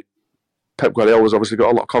obviously, Pep Guardiola's obviously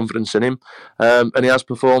got a lot of confidence in him, and he has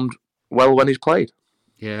performed well when he's played.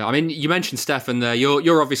 Yeah, I mean, you mentioned Steffen there.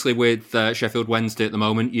 You're obviously with Sheffield Wednesday at the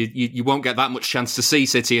moment. You won't get that much chance to see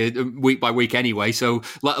City week by week anyway. So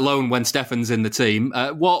let alone when Steffen's in the team.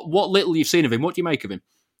 What little you've seen of him, what do you make of him?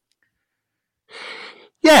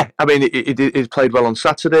 Yeah, I mean, he played well on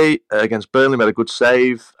Saturday against Burnley. Made a good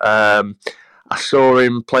save. I saw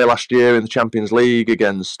him play last year in the Champions League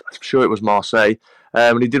against, I'm sure it was Marseille,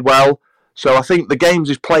 and he did well. So I think the games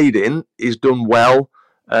he's played in, he's done well.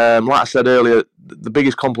 Like I said earlier, the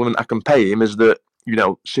biggest compliment I can pay him is that, you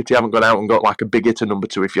know, City haven't gone out and got like a big hitter number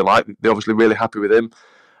two, if you like. They're obviously really happy with him.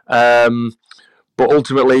 But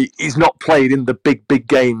ultimately, he's not played in the big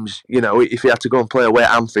games. You know, if he had to go and play away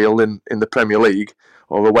at Anfield in the Premier League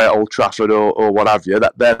or away at Old Trafford or what have you,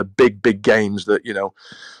 they're the big games that, you know,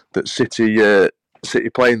 that City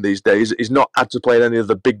playing these days. He's not had to play in any of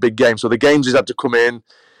the big games. So the games he's had to come in,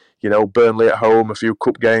 you know, Burnley at home, a few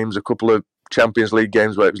cup games, a couple of Champions League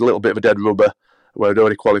games where it was a little bit of a dead rubber, where he'd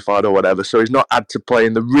already qualified or whatever. So he's not had to play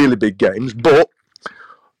in the really big games. But,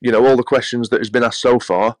 you know, all the questions that has been asked so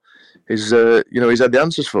far is, you know, he's had the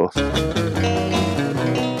answers for.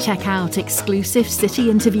 Check out exclusive City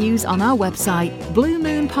interviews on our website,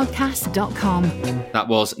 bluemoonpodcast.com. That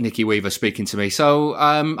was Nicky Weaver speaking to me. So,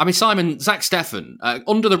 I mean, Simon, Zach Steffen,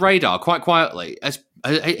 under the radar, quite quietly,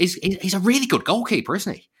 he's a really good goalkeeper,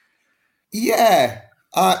 isn't he? Yeah,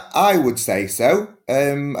 I would say so.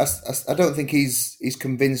 I don't think he's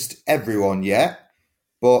convinced everyone yet,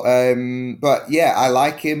 but yeah, I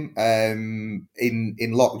like him. In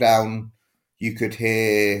lockdown, you could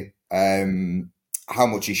hear how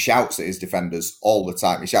much he shouts at his defenders all the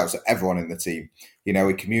time. He shouts at everyone in the team. You know,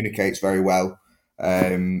 he communicates very well.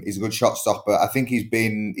 He's a good shot stopper. I think he's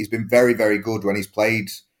been very, very good when he's played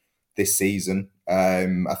this season.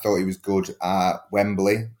 I thought he was good at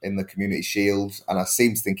Wembley in the Community Shield, and I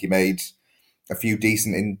seem to think he made a few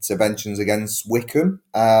decent interventions against Wickham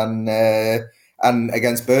and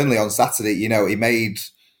against Burnley on Saturday. You know, he made,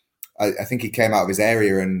 I think he came out of his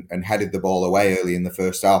area and headed the ball away early in the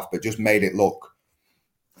first half, but just made it look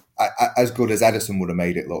as good as Ederson would have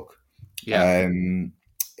made it look. Yeah.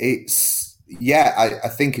 I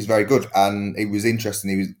think he's very good, and it was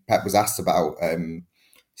interesting. Pep was asked about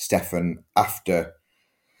Steffen after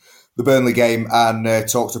the Burnley game and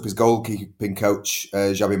talked up his goalkeeping coach,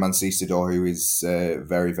 Xabi Mancisidor, who is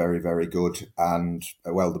very, very, very good and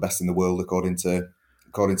the best in the world according to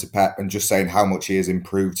Pep, and just saying how much he has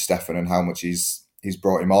improved Steffen and how much he's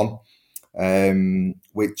brought him on,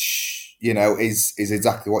 which, you know, is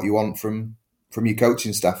exactly what you want from your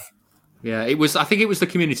coaching staff. Yeah, I think it was the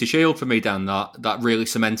Community Shield for me, Dan, that really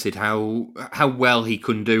cemented how well he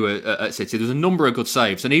can do at City. There's a number of good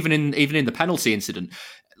saves, and even in the penalty incident,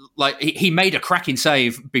 like he made a cracking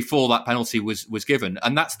save before that penalty was given,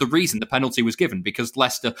 and that's the reason the penalty was given, because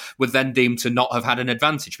Leicester were then deemed to not have had an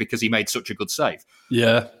advantage because he made such a good save.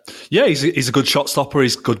 Yeah, he's a good shot stopper.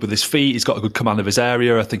 He's good with his feet. He's got a good command of his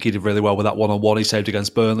area. I think he did really well with that one-on-one he saved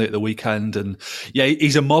against Burnley at the weekend. And yeah,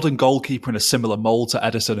 he's a modern goalkeeper in a similar mould to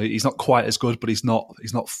Ederson. He's not quite as good, but he's not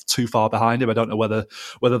too far behind him. I don't know whether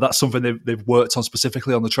that's something they've worked on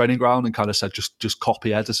specifically on the training ground and kind of said just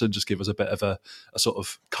copy Ederson, just give us a bit of a sort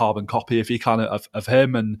of carbon copy if you can of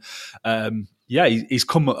him. And he's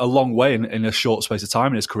come a long way in a short space of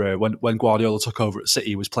time in his career. When Guardiola took over at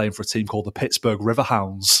City, he was playing for a team called the Pittsburgh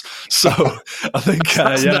Riverhounds. So I think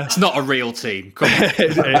that's not a real team. Come on.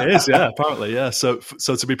 It is, yeah, apparently, yeah. So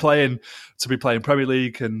to be playing Premier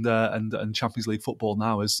League and Champions League football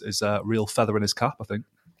now is a real feather in his cap, I think.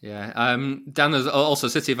 Yeah, Dan, also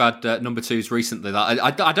City have had number twos recently. That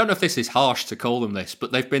I don't know if this is harsh to call them this,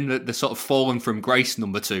 but they've been the sort of fallen from grace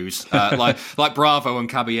number twos, like Bravo and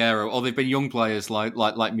Caballero, or they've been young players like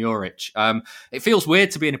Muric. It feels weird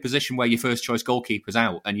to be in a position where your first choice goalkeeper's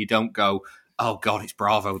out and you don't go, oh God, it's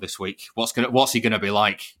Bravo this week. What's he gonna be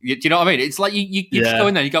like? Do you know what I mean? It's like you just go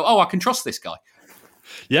in there and you go, oh, I can trust this guy.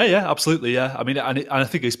 Yeah, absolutely. Yeah, I mean, and I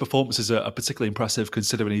think his performances are particularly impressive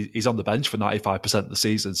considering he's on the bench for 95% of the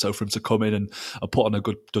season. So for him to come in and put on a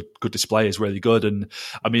good display is really good. And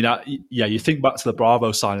I mean, you think back to the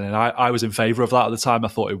Bravo signing, and I was in favour of that at the time. I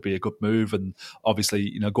thought it would be a good move, and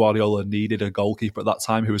obviously, Guardiola needed a goalkeeper at that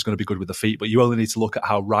time who was going to be good with the feet. But you only need to look at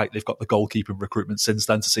how right they've got the goalkeeping recruitment since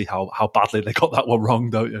then to see how badly they got that one wrong,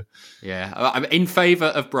 don't you? Yeah, I'm in favour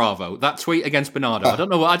of Bravo. That tweet against Bernardo, I don't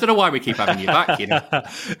know why we keep having you back.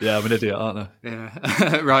 Yeah, I'm an idiot, aren't I?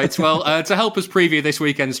 Yeah. Right. Well, to help us preview this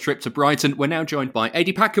weekend's trip to Brighton, we're now joined by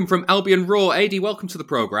Adi Packham from Albion Raw. Adi, welcome to the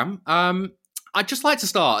programme. I'd just like to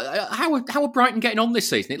start. How are Brighton getting on this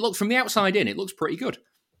season? It looks, from the outside in, it looks pretty good.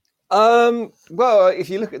 Well, if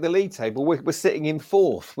you look at the league table, we're sitting in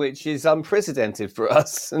fourth, which is unprecedented for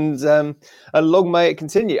us, and long may it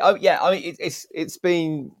continue. Oh, yeah, I mean, it's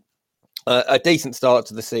been a decent start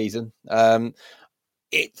to the season.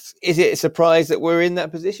 Is it a surprise that we're in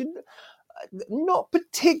that position? Not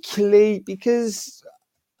particularly, because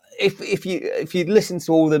if you listen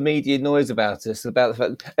to all the media noise about us, about the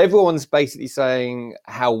fact everyone's basically saying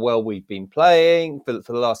how well we've been playing for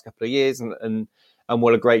the last couple of years and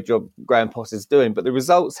what a great job Graham Potter is doing, but the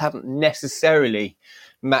results haven't necessarily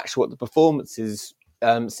matched what the performances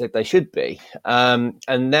said they should be. And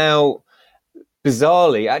now,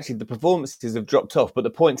 bizarrely, actually, the performances have dropped off, but the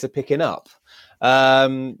points are picking up.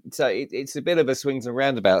 So it's a bit of a swings and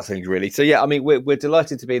roundabouts thing, really. So yeah, I mean, we're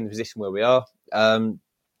delighted to be in the position where we are.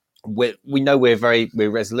 We know we're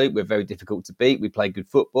resolute. We're very difficult to beat. We play good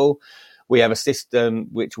football. We have a system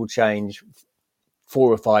which will change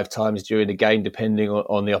 4 or 5 times during the game, depending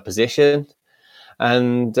on the opposition.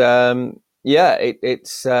 And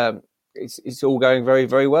it's all going very,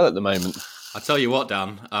 very well at the moment. I tell you what,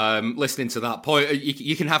 Dan. Listening to that point,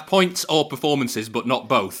 you can have points or performances, but not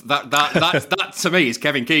both. That to me is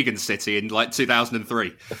Kevin Keegan's City in like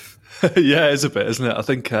 2003. Yeah, it's a bit, isn't it? I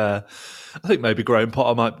think maybe Graham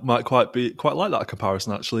Potter might quite like that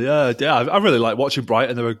comparison. Actually, yeah. I really like watching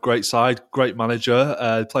Brighton. They're a great side, great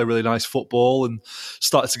manager. Play really nice football and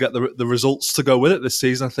started to get the results to go with it this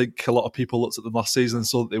season. I think a lot of people looked at them last season and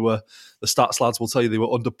saw that the stats lads will tell you they were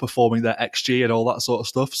underperforming their XG and all that sort of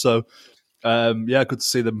stuff. So. Good to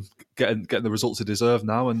see them getting the results they deserve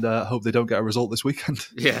now, and hope they don't get a result this weekend.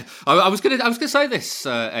 Yeah, I was gonna say this,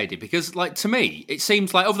 Adi, because like to me, it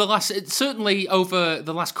seems like over the last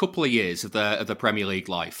couple of years of the Premier League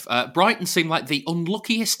life, Brighton seem like the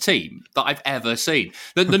unluckiest team that I've ever seen.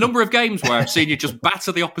 The number of games where I've seen you just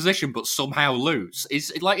batter the opposition but somehow lose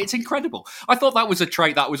is like it's incredible. I thought that was a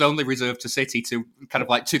trait that was only reserved to City to kind of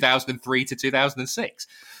like 2003 to 2006.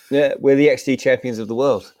 Yeah, we're the XG champions of the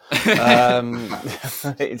world.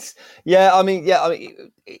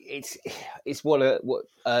 It's what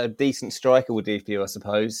a decent striker would do for you, I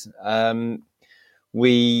suppose.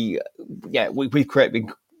 We've been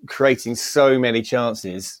creating so many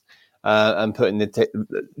chances and putting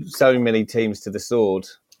so many teams to the sword,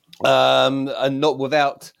 and not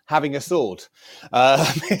without having a sword.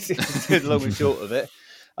 It's the long and short of it.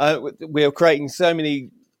 We are creating so many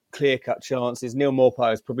clear-cut chances. Neil Maupay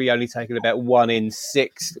has probably only taken about 1 in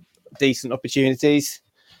 6 decent opportunities.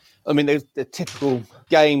 I mean, the typical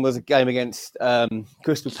game was a game against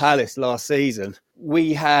Crystal Palace last season.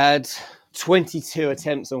 We had 22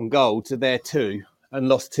 attempts on goal to their 2 and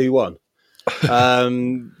lost 2-1. I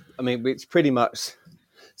mean, which pretty much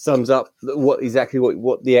sums up what the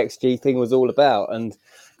XG thing was all about. And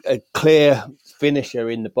a clear finisher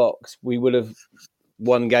in the box, we would have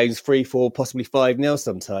won games 3-4, possibly 5-0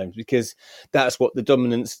 sometimes, because that's what the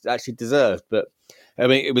dominance actually deserved. But I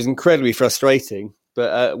mean, it was incredibly frustrating,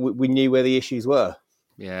 but we knew where the issues were.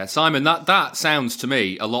 Yeah, Simon, that sounds to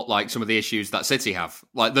me a lot like some of the issues that City have.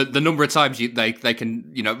 Like the number of times they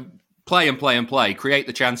can play, create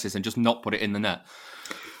the chances and just not put it in the net.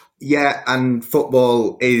 Yeah, and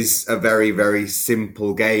football is a very, very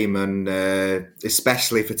simple game, and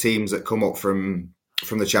especially for teams that come up from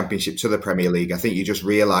the Championship to the Premier League, I think you just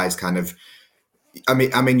realise I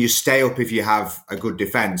mean, you stay up if you have a good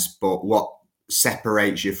defence, but what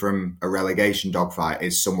separates you from a relegation dogfight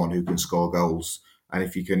is someone who can score goals. And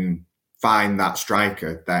if you can find that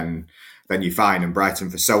striker, then you're fine. And Brighton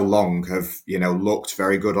for so long have, looked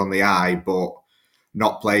very good on the eye, but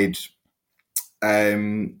not played,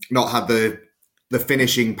 not had the the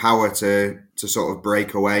finishing power to sort of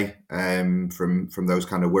break away from those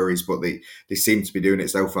kind of worries, but they seem to be doing it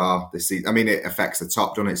so far this season. I mean, it affects the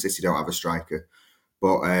top, doesn't it? City don't have a striker,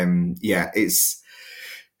 but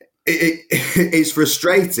it's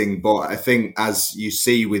frustrating. But I think, as you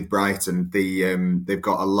see with Brighton, they've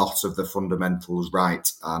got a lot of the fundamentals right,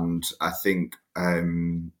 and I think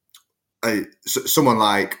someone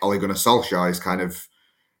like Ole Gunnar Solskjaer is kind of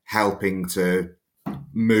helping to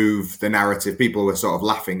move the narrative. People were sort of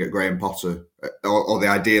laughing at Graham Potter or the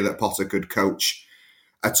idea that Potter could coach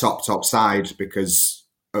a top side because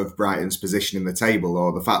of Brighton's position in the table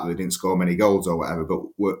or the fact that they didn't score many goals or whatever. But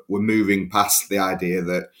we're moving past the idea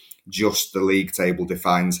that just the league table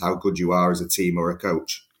defines how good you are as a team or a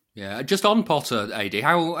coach. Yeah, just on Potter, AD,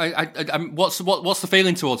 how what's the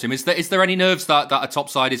feeling towards him? Is there any nerves that a top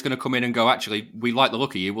side is going to come in and go, actually, we like the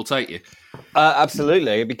look of you, we'll take you?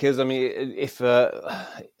 Absolutely, because I mean, if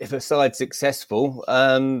a side's successful,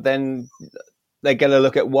 then they're going to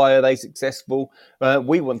look at why are they successful.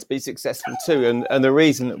 We want to be successful too, and the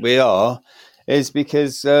reason that we are is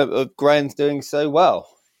because Graham's doing so well.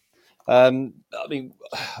 I mean,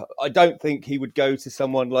 I don't think he would go to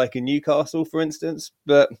someone like a Newcastle, for instance,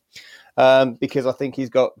 but because I think he's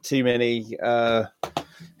got too many. I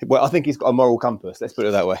think he's got a moral compass. Let's put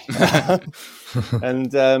it that way.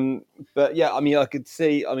 And but yeah, I mean, I could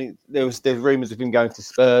see. I mean, there's rumours of him going to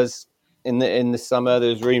Spurs in the summer.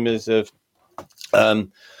 There's rumours of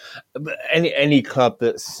any club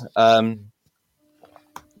that's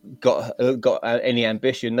got any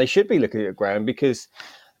ambition. They should be looking at Graham, because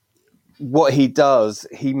what he does,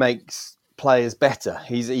 he makes players better.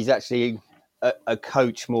 He's actually a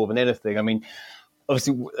coach more than anything. I mean,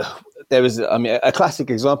 obviously, there was a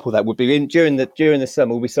classic example of that would be during the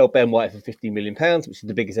summer we sold Ben White for £50 million, which is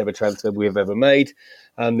the biggest ever transfer we've ever made.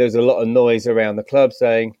 There was a lot of noise around the club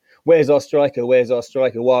saying, "Where's our striker? Where's our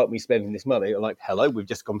striker? Why aren't we spending this money?" I'm like, hello, we've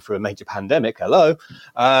just gone through a major pandemic. Hello,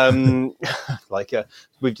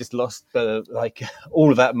 we've just lost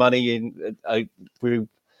all of that money in through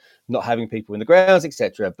not having people in the grounds,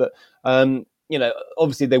 etc. But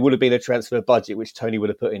obviously there would have been a transfer budget which Tony would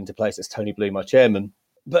have put into place. That's Tony Bloom, my chairman.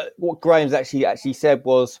 But what Graham's actually said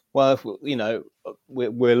was, well,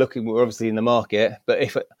 we're obviously in the market,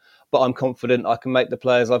 but I'm confident I can make the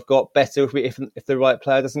players I've got better if the right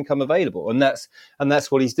player doesn't come available, and that's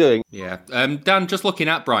what he's doing. Yeah, Dan, just looking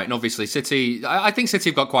at Brighton, obviously City. I think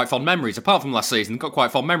City have got quite fond memories, apart from last season. Got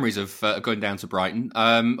quite fond memories of going down to Brighton.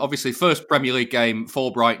 Obviously, first Premier League game for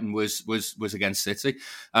Brighton was against City.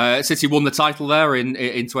 City won the title there in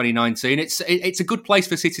 2019. It's a good place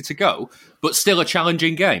for City to go, but still a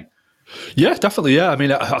challenging game. Yeah, definitely. Yeah, I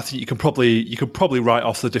mean, I think you could probably write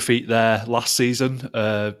off the defeat there last season,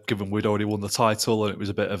 given we'd already won the title and it was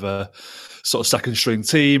a bit of a sort of second string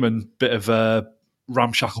team and bit of a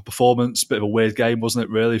ramshackle performance, bit of a weird game, wasn't it?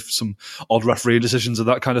 Really, some odd referee decisions and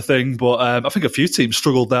that kind of thing. But I think a few teams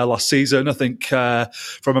struggled there last season. I think, if I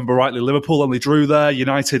remember rightly, Liverpool only drew there.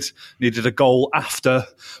 United needed a goal after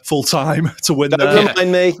full time to win there. Don't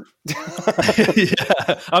remind me.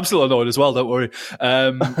 Yeah, I'm still annoyed as well, don't worry.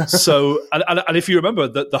 So if you remember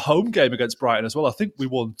the home game against Brighton as well, I think we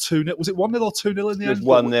won 2-0. Was it 1-0 or 2-0 in the end? It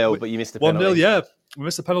was 1-0, but you missed the penalty. 1-0, yeah. We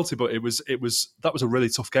missed the penalty, but that was a really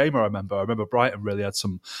tough game. I remember Brighton really had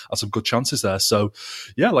some good chances there. So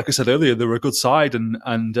yeah, like I said earlier, they were a good side, and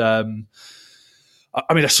I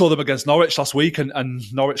mean, I saw them against Norwich last week, and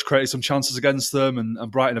Norwich created some chances against them, and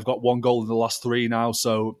Brighton have got 1 goal in the last 3 now.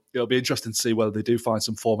 So it'll be interesting to see whether they do find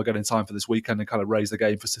some form again in time for this weekend and kind of raise the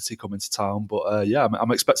game for City coming to town. But yeah,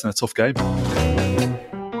 I'm expecting a tough game.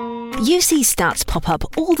 You see stats pop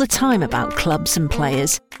up all the time about clubs and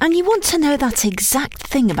players, and you want to know that exact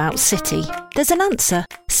thing about City. There's an answer.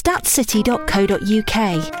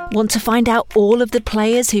 Statscity.co.uk. Want to find out all of the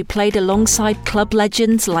players who played alongside club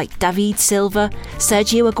legends like David Silva,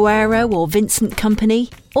 Sergio Aguero or Vincent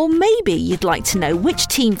Kompany? Or maybe you'd like to know which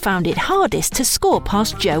team found it hardest to score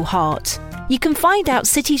past Joe Hart. You can find out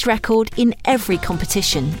City's record in every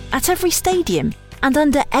competition, at every stadium, and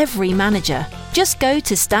under every manager. Just go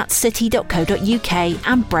to statscity.co.uk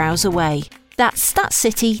and browse away. That's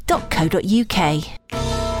statscity.co.uk.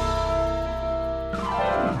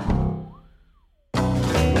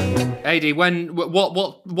 AD,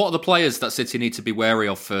 what are the players that City need to be wary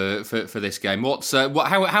of for this game?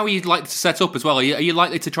 How are you likely to set up as well? Are you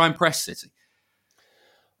likely to try and press City?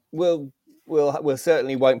 We'll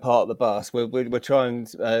certainly won't park the bus. We'll try and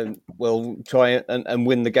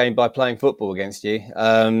win the game by playing football against you.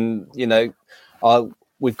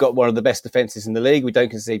 We've got one of the best defences in the league. We don't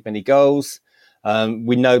concede many goals.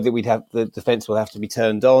 We know that the defence will have to be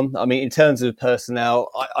turned on. I mean, in terms of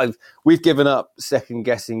personnel, we've given up second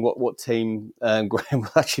guessing what team Graham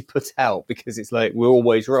will actually put out, because it's like we're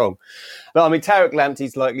always wrong. But I mean, Tariq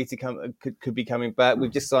Lamptey's likely to could be coming back.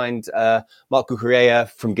 We've just signed Marco Correa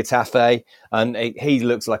from Getafe, and he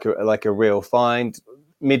looks like a real find.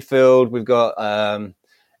 Midfield, we've got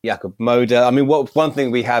Jakob Moda. I mean, one thing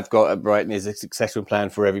we have got at Brighton is a succession plan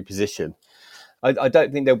for every position. I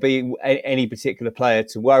don't think there'll be any particular player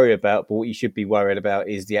to worry about, but what you should be worried about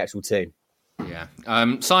is the actual team. Yeah.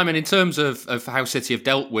 Simon, in terms of how City have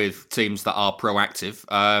dealt with teams that are proactive,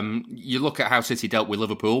 you look at how City dealt with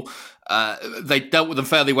Liverpool. They dealt with them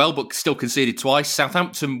fairly well, but still conceded twice.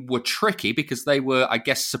 Southampton were tricky because they were, I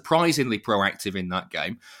guess, surprisingly proactive in that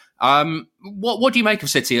game. What do you make of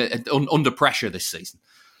City under pressure this season?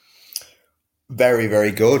 Very,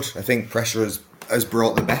 very good. I think pressure has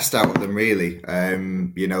brought the best out of them, really.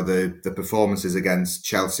 The performances against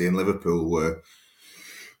Chelsea and Liverpool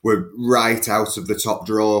were right out of the top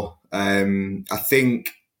drawer. I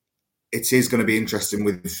think it is going to be interesting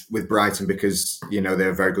with Brighton because, they're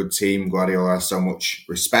a very good team. Guardiola has so much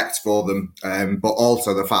respect for them. But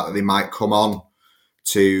also the fact that they might come on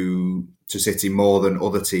to City more than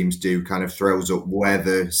other teams do kind of throws up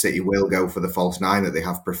whether City will go for the false nine that they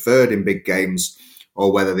have preferred in big games,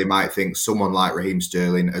 or whether they might think someone like Raheem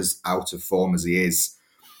Sterling, as out of form as he is,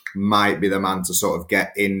 might be the man to sort of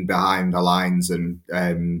get in behind the lines. And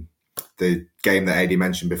the game that Adi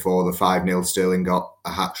mentioned before, the 5-0, Sterling got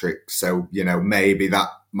a hat-trick. So, maybe that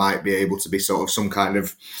might be able to be sort of some kind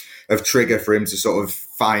of trigger for him to sort of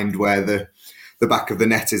find where the back of the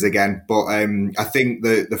net is again. But I think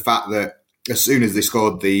the fact that as soon as they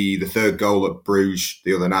scored the third goal at Bruges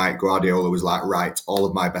the other night, Guardiola was like, right, all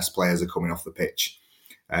of my best players are coming off the pitch.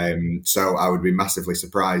 So I would be massively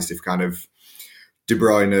surprised if kind of De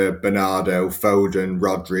Bruyne, Bernardo, Foden,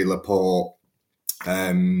 Rodri, Laporte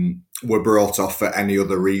were brought off for any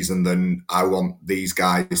other reason than I want these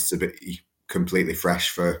guys to be completely fresh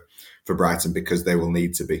for Brighton, because they will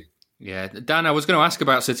need to be. Yeah, Dan, I was going to ask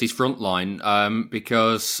about City's front line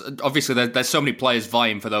because obviously there's so many players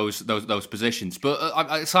vying for those positions.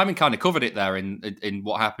 But Simon kind of covered it there in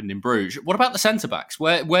what happened in Bruges. What about the centre backs?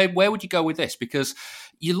 Where would you go with this? Because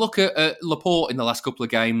you look at Laporte in the last couple of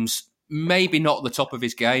games, maybe not at the top of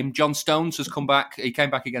his game. John Stones has come back. He came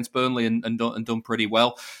back against Burnley and done pretty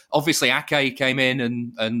well. Obviously, Ake came in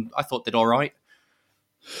and I thought did all right.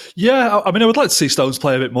 Yeah, I mean, I would like to see Stones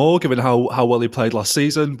play a bit more, given how well he played last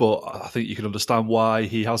season. But I think you can understand why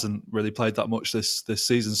he hasn't really played that much this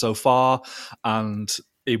season so far, and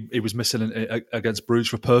he was missing against Bruges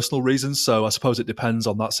for personal reasons. So I suppose it depends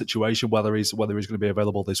on that situation whether he's going to be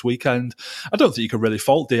available this weekend. I don't think you can really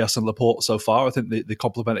fault Diaz and Laporte so far. I think they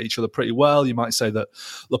complement each other pretty well. You might say that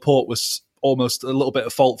Laporte was almost a little bit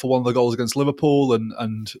of fault for one of the goals against Liverpool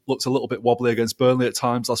and looked a little bit wobbly against Burnley at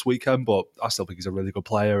times last weekend, but I still think he's a really good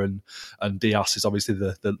player, and Diaz is obviously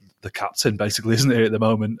the captain, basically, isn't he, at the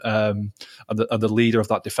moment, and the leader of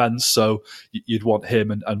that defence, so you'd want him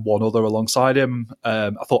and one other alongside him. I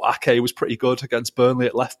thought Ake was pretty good against Burnley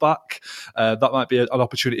at left back. That might be an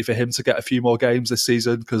opportunity for him to get a few more games this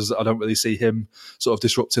season, because I don't really see him sort of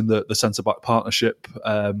disrupting the centre-back partnership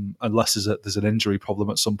unless there's an injury problem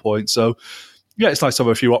at some point. So yeah, it's nice to have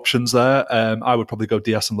a few options there. I would probably go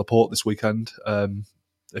Diaz and Laporte this weekend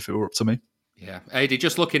if it were up to me. Yeah, Adi,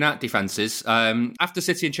 just looking at defences, after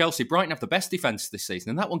City and Chelsea, Brighton have the best defence this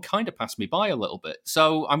season, and that one kind of passed me by a little bit.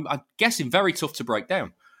 So I'm guessing very tough to break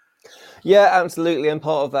down. Yeah, absolutely, and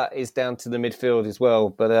part of that is down to the midfield as well.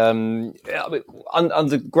 But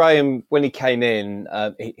under Graham, when he came in,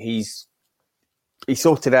 he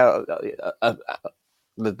sorted out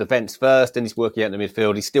the defence first, and he's working out in the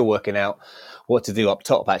midfield. He's still working out what to do up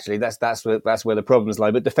top. Actually, that's where the problems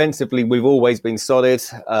lie. But defensively, we've always been solid.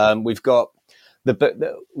 We've got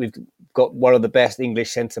one of the best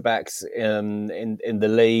English centre backs in the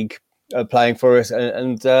league playing for us,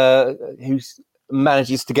 and who's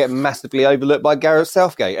manages to get massively overlooked by Gareth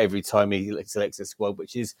Southgate every time he selects a squad,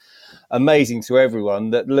 which is amazing to everyone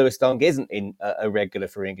that Lewis Dunk isn't in a regular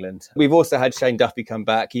for England. We've also had Shane Duffy come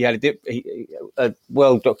back. He had a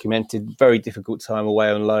well-documented, very difficult time away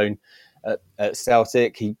on loan at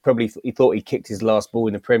Celtic. He thought he kicked his last ball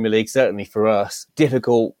in the Premier League, certainly for us.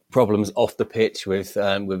 Difficult problems off the pitch with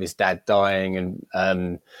his dad dying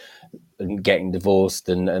and getting divorced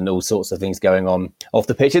and all sorts of things going on off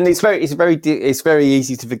the pitch. And it's very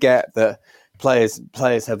easy to forget that players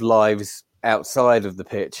have lives outside of the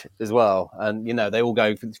pitch as well. And, they all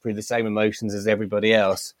go through the same emotions as everybody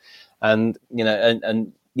else. And,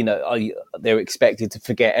 and they're expected to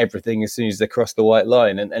forget everything as soon as they cross the white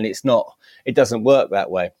line, and it's not. It doesn't work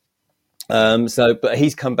that way. But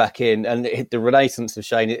he's come back in, and the renaissance of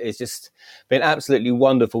Shane has just been absolutely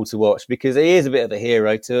wonderful to watch, because he is a bit of a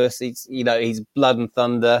hero to us. He's blood and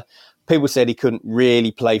thunder. People said he couldn't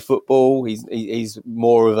really play football. He's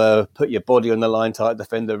more of a put your body on the line type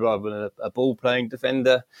defender rather than a ball playing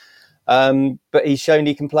defender. But he's shown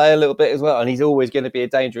he can play a little bit as well, and he's always going to be a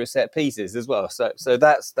danger at set pieces as well. So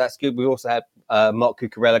that's good. We also had Marc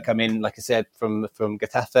Cucurella come in, like I said, from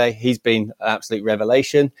Getafe. He's been an absolute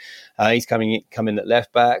revelation. He's coming in at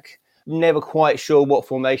left back. Never quite sure what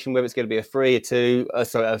formation, whether it's going to be a 3,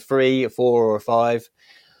 a 3, a 4, or a 5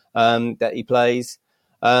 that he plays.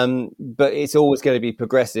 But it's always going to be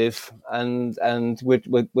progressive, and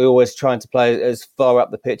we're always trying to play as far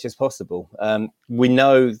up the pitch as possible. We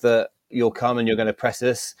know that you'll come and you're going to press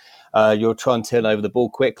us. You'll try and turn over the ball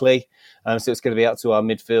quickly. So it's going to be up to our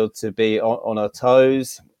midfield to be on our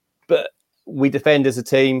toes. But we defend as a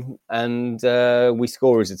team, and we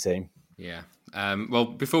score as a team. Yeah. Well,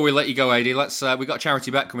 before we let you go, Adi, we've got a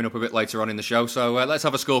charity bet coming up a bit later on in the show. So let's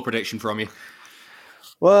have a score prediction from you.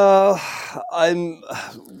 Well,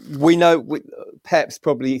 we know Pep's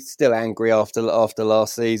probably still angry after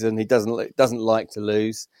last season. He doesn't like to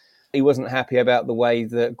lose. He wasn't happy about the way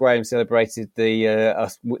that Graham celebrated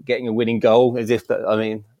us getting a winning goal, as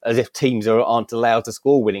if teams aren't allowed to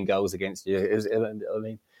score winning goals against you.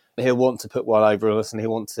 He'll want to put one over us, and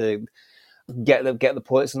he'll want to get the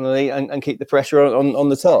points on the lead and keep the pressure on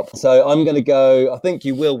the top. So I'm going to go. I think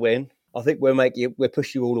you will win. I think we'll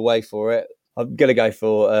push you all the way for it. I'm going to go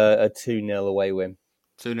for a 2-0 away win.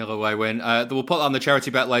 2-0 away win. We'll put that on the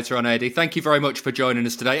charity bet later on, Adi. Thank you very much for joining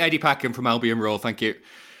us today. Adi Packham from Albion Roar, thank you.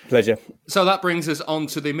 Pleasure. So that brings us on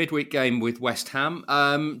to the midweek game with West Ham.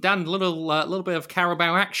 Dan, little bit of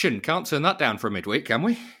Carabao action. Can't turn that down for a midweek, can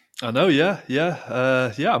we? I know, yeah. Do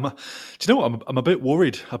you know what? I'm a bit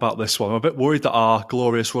worried about this one. I'm a bit worried that our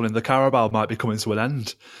glorious run in the Carabao might be coming to an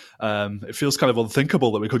end. It feels kind of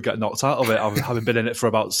unthinkable that we could get knocked out of it, having been in it for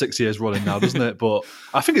about 6 years running now, doesn't it? But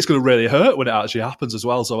I think it's going to really hurt when it actually happens as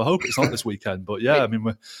well. So I hope it's not this weekend. But yeah,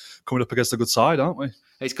 we're coming up against a good side, aren't we?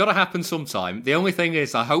 It's got to happen sometime. The only thing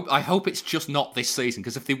is, I hope it's just not this season,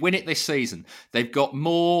 because if they win it this season, they've got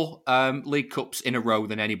more League Cups in a row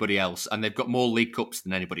than anybody else, and they've got more League Cups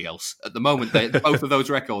than anybody else. At the moment, both of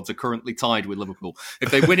those records are currently tied with Liverpool.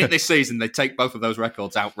 If they win it this season, they take both of those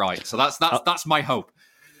records outright. So that's my hope.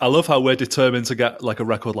 I love how we're determined to get like a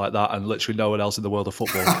record like that, and literally no one else in the world of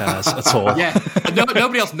football cares at all. Yeah,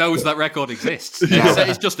 nobody else knows that record exists.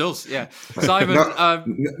 It's just us. Yeah, Simon.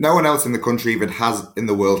 No one else in the country in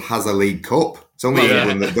the world has a League Cup. It's only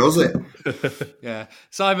England that does it. Yeah,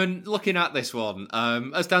 Simon. Looking at this one,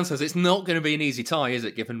 as Dan says, it's not going to be an easy tie, is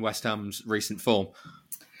it? Given West Ham's recent form.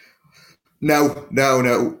 No.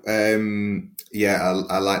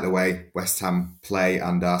 I like the way West Ham play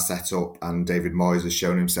and are set up, and David Moyes has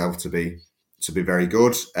shown himself to be very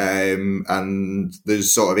good. And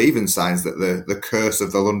there's sort of even signs that the curse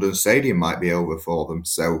of the London Stadium might be over for them.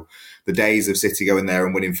 So the days of City going there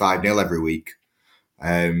and winning 5-0 every week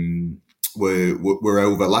were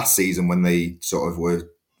over last season, when they sort of were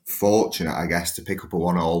fortunate, I guess, to pick up a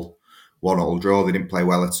 1-1 draw. They didn't play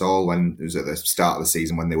well at all when it was at the start of the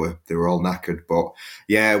season, when they were all knackered. But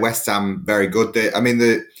yeah, West Ham very good.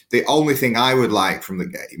 The only thing I would like from the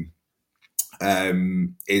game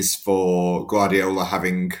is for Guardiola,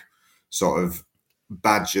 having sort of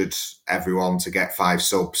badgered everyone to get 5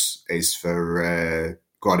 subs, is for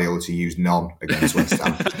Guardiola to use none against West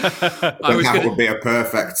Ham. That would be a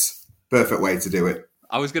perfect way to do it.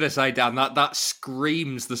 I was going to say, Dan, that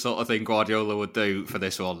screams the sort of thing Guardiola would do for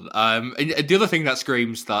this one. And the other thing that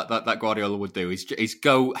screams that Guardiola would do is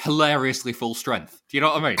go hilariously full strength. Do you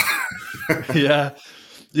know what I mean?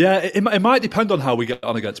 Yeah, it might depend on how we get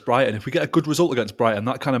on against Brighton. If we get a good result against Brighton,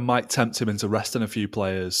 that kind of might tempt him into resting a few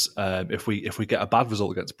players. If we get a bad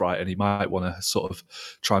result against Brighton, he might want to sort of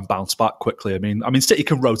try and bounce back quickly. I mean, City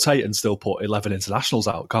can rotate and still put 11 internationals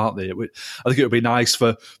out, can't they? I think it would be nice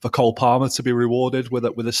for Cole Palmer to be rewarded with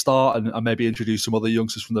a start, and maybe introduce some other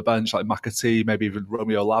youngsters from the bench like McAtee, maybe even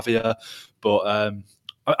Romeo Lavia. But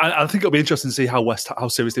I think it'll be interesting to see how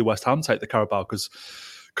seriously West Ham take the Carabao, because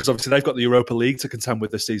obviously they've got the Europa League to contend with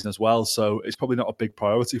this season as well, so it's probably not a big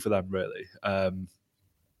priority for them, really. I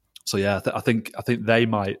think they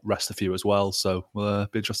might rest a few as well, so it'll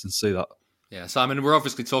be interesting to see that. Yeah, Simon, we're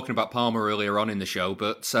obviously talking about Palmer earlier on in the show,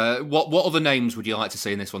 but what other names would you like to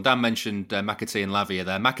see in this one? Dan mentioned McAtee and Lavia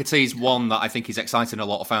there. McAtee's one that I think is exciting a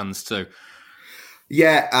lot of fans too.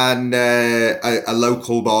 Yeah, and a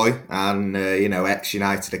local boy, and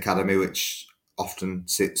ex-United academy, which often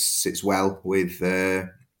sits well with the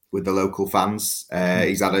local fans.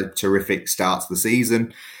 He's had a terrific start to the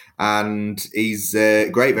season, and he's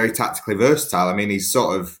great, very tactically versatile. I mean, he's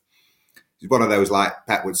one of those, like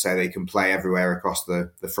Pep would say, they can play everywhere across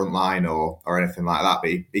the front line or anything like that.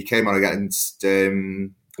 But he came on against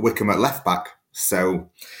Wickham at left back, so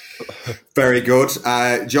very good.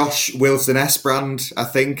 Josh Wilson-Esperand, I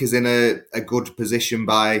think, is in a good position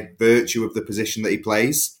by virtue of the position that he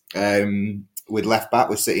plays. With left back,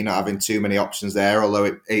 with City not having too many options there,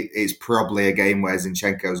 although it's probably a game where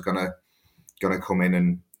Zinchenko's gonna come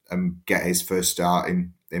in and get his first start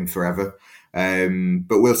in forever.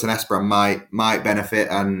 But Wilson-Esperand might benefit,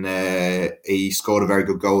 and he scored a very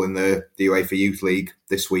good goal in the UEFA Youth League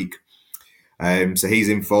this week. So he's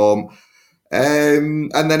in form.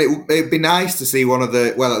 And then it'd be nice to see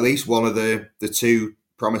at least one of the two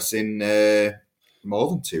promising, more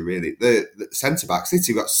than two really, the centre-backs.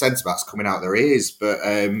 City got centre-backs coming out their ears, but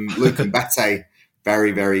Luke Mbete,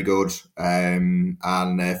 very, very good. And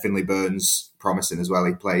Finlay Burns, promising as well.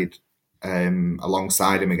 He played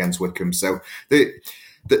alongside him against Wickham. So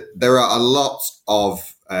there are a lot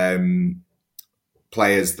of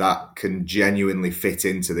players that can genuinely fit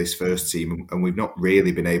into this first team, and we've not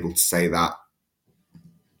really been able to say that.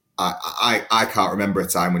 I can't remember a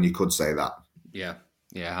time when you could say that. Yeah,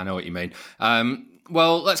 I know what you mean.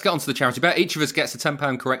 Well, let's get on to the charity bet. Each of us gets a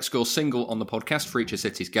 £10 correct score single on the podcast for each of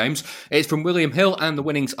City's games. It's from William Hill, and the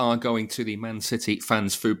winnings are going to the Man City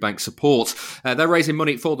Fans Food Bank support. They're raising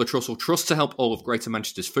money for the Trussell Trust to help all of Greater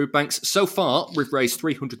Manchester's food banks. So far, we've raised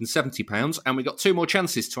 £370, and we've got two more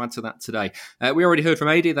chances to add to that today. We already heard from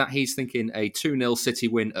Adi that he's thinking a 2-0 City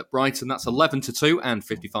win at Brighton. That's 11-2 and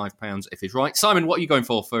 £55 if he's right. Simon, what are you going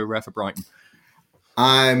for Brighton?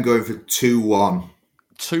 I'm going for 2-1.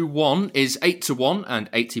 2-1 is 8-1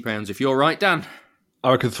 and £80 if you're right. Dan?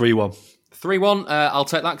 I reckon 3-1. 3-1, I'll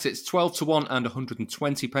take that because it's 12-1 and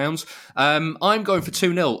 £120. I'm going for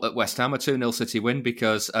 2-0 at West Ham, a 2-0 City win,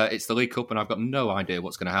 because it's the League Cup and I've got no idea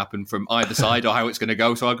what's going to happen from either side or how it's going to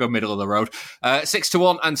go, so I'll go middle of the road.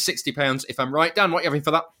 6-1 and £60 if I'm right. Dan, what are you having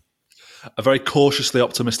for that? A very cautiously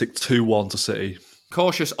optimistic 2-1 to City.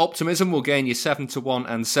 Cautious optimism will gain you 7-1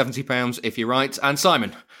 and £70 if you're right. And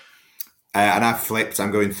Simon? And I've flipped. I'm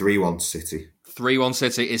going 3-1 to City. 3-1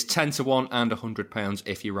 City is 10-1 and £100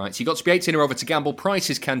 if you're right. So you've got to be 18 or over to gamble.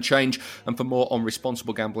 Prices can change. And for more on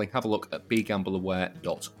responsible gambling, have a look at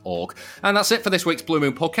begambleaware.org. And that's it for this week's Blue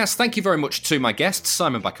Moon podcast. Thank you very much to my guests,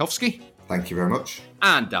 Simon Bakowski. Thank you very much.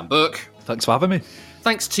 And Dan Burke. Thanks for having me.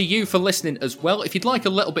 Thanks to you for listening as well. If you'd like a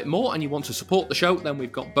little bit more and you want to support the show, then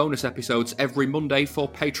we've got bonus episodes every Monday for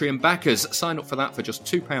Patreon backers. Sign up for that for just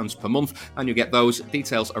 £2 per month and you'll get those.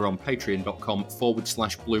 Details are on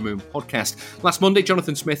patreon.com/Blue Moon Podcast. Last Monday,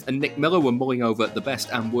 Jonathan Smith and Nick Miller were mulling over the best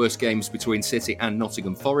and worst games between City and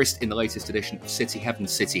Nottingham Forest in the latest edition of City Heaven,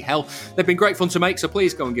 City Hell. They've been great fun to make, so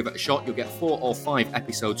please go and give it a shot. You'll get 4 or 5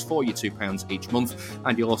 episodes for your £2 each month,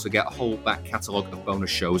 and you'll also get a whole back catalogue of bonus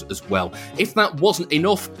shows as well. If that wasn't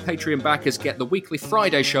enough, Patreon backers get the weekly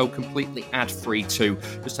Friday show completely ad-free too.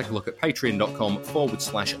 Just take a look at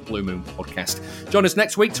patreon.com/Blue Moon Podcast. Join us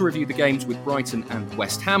next week to review the games with Brighton and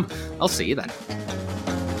West Ham. I'll see you then.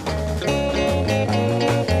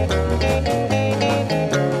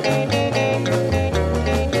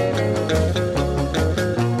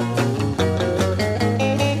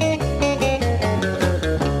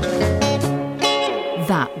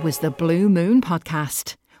 That was the Blue Moon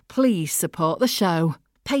Podcast. Please support the show.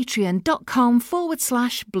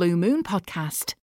 Patreon.com/Blue Moon Podcast.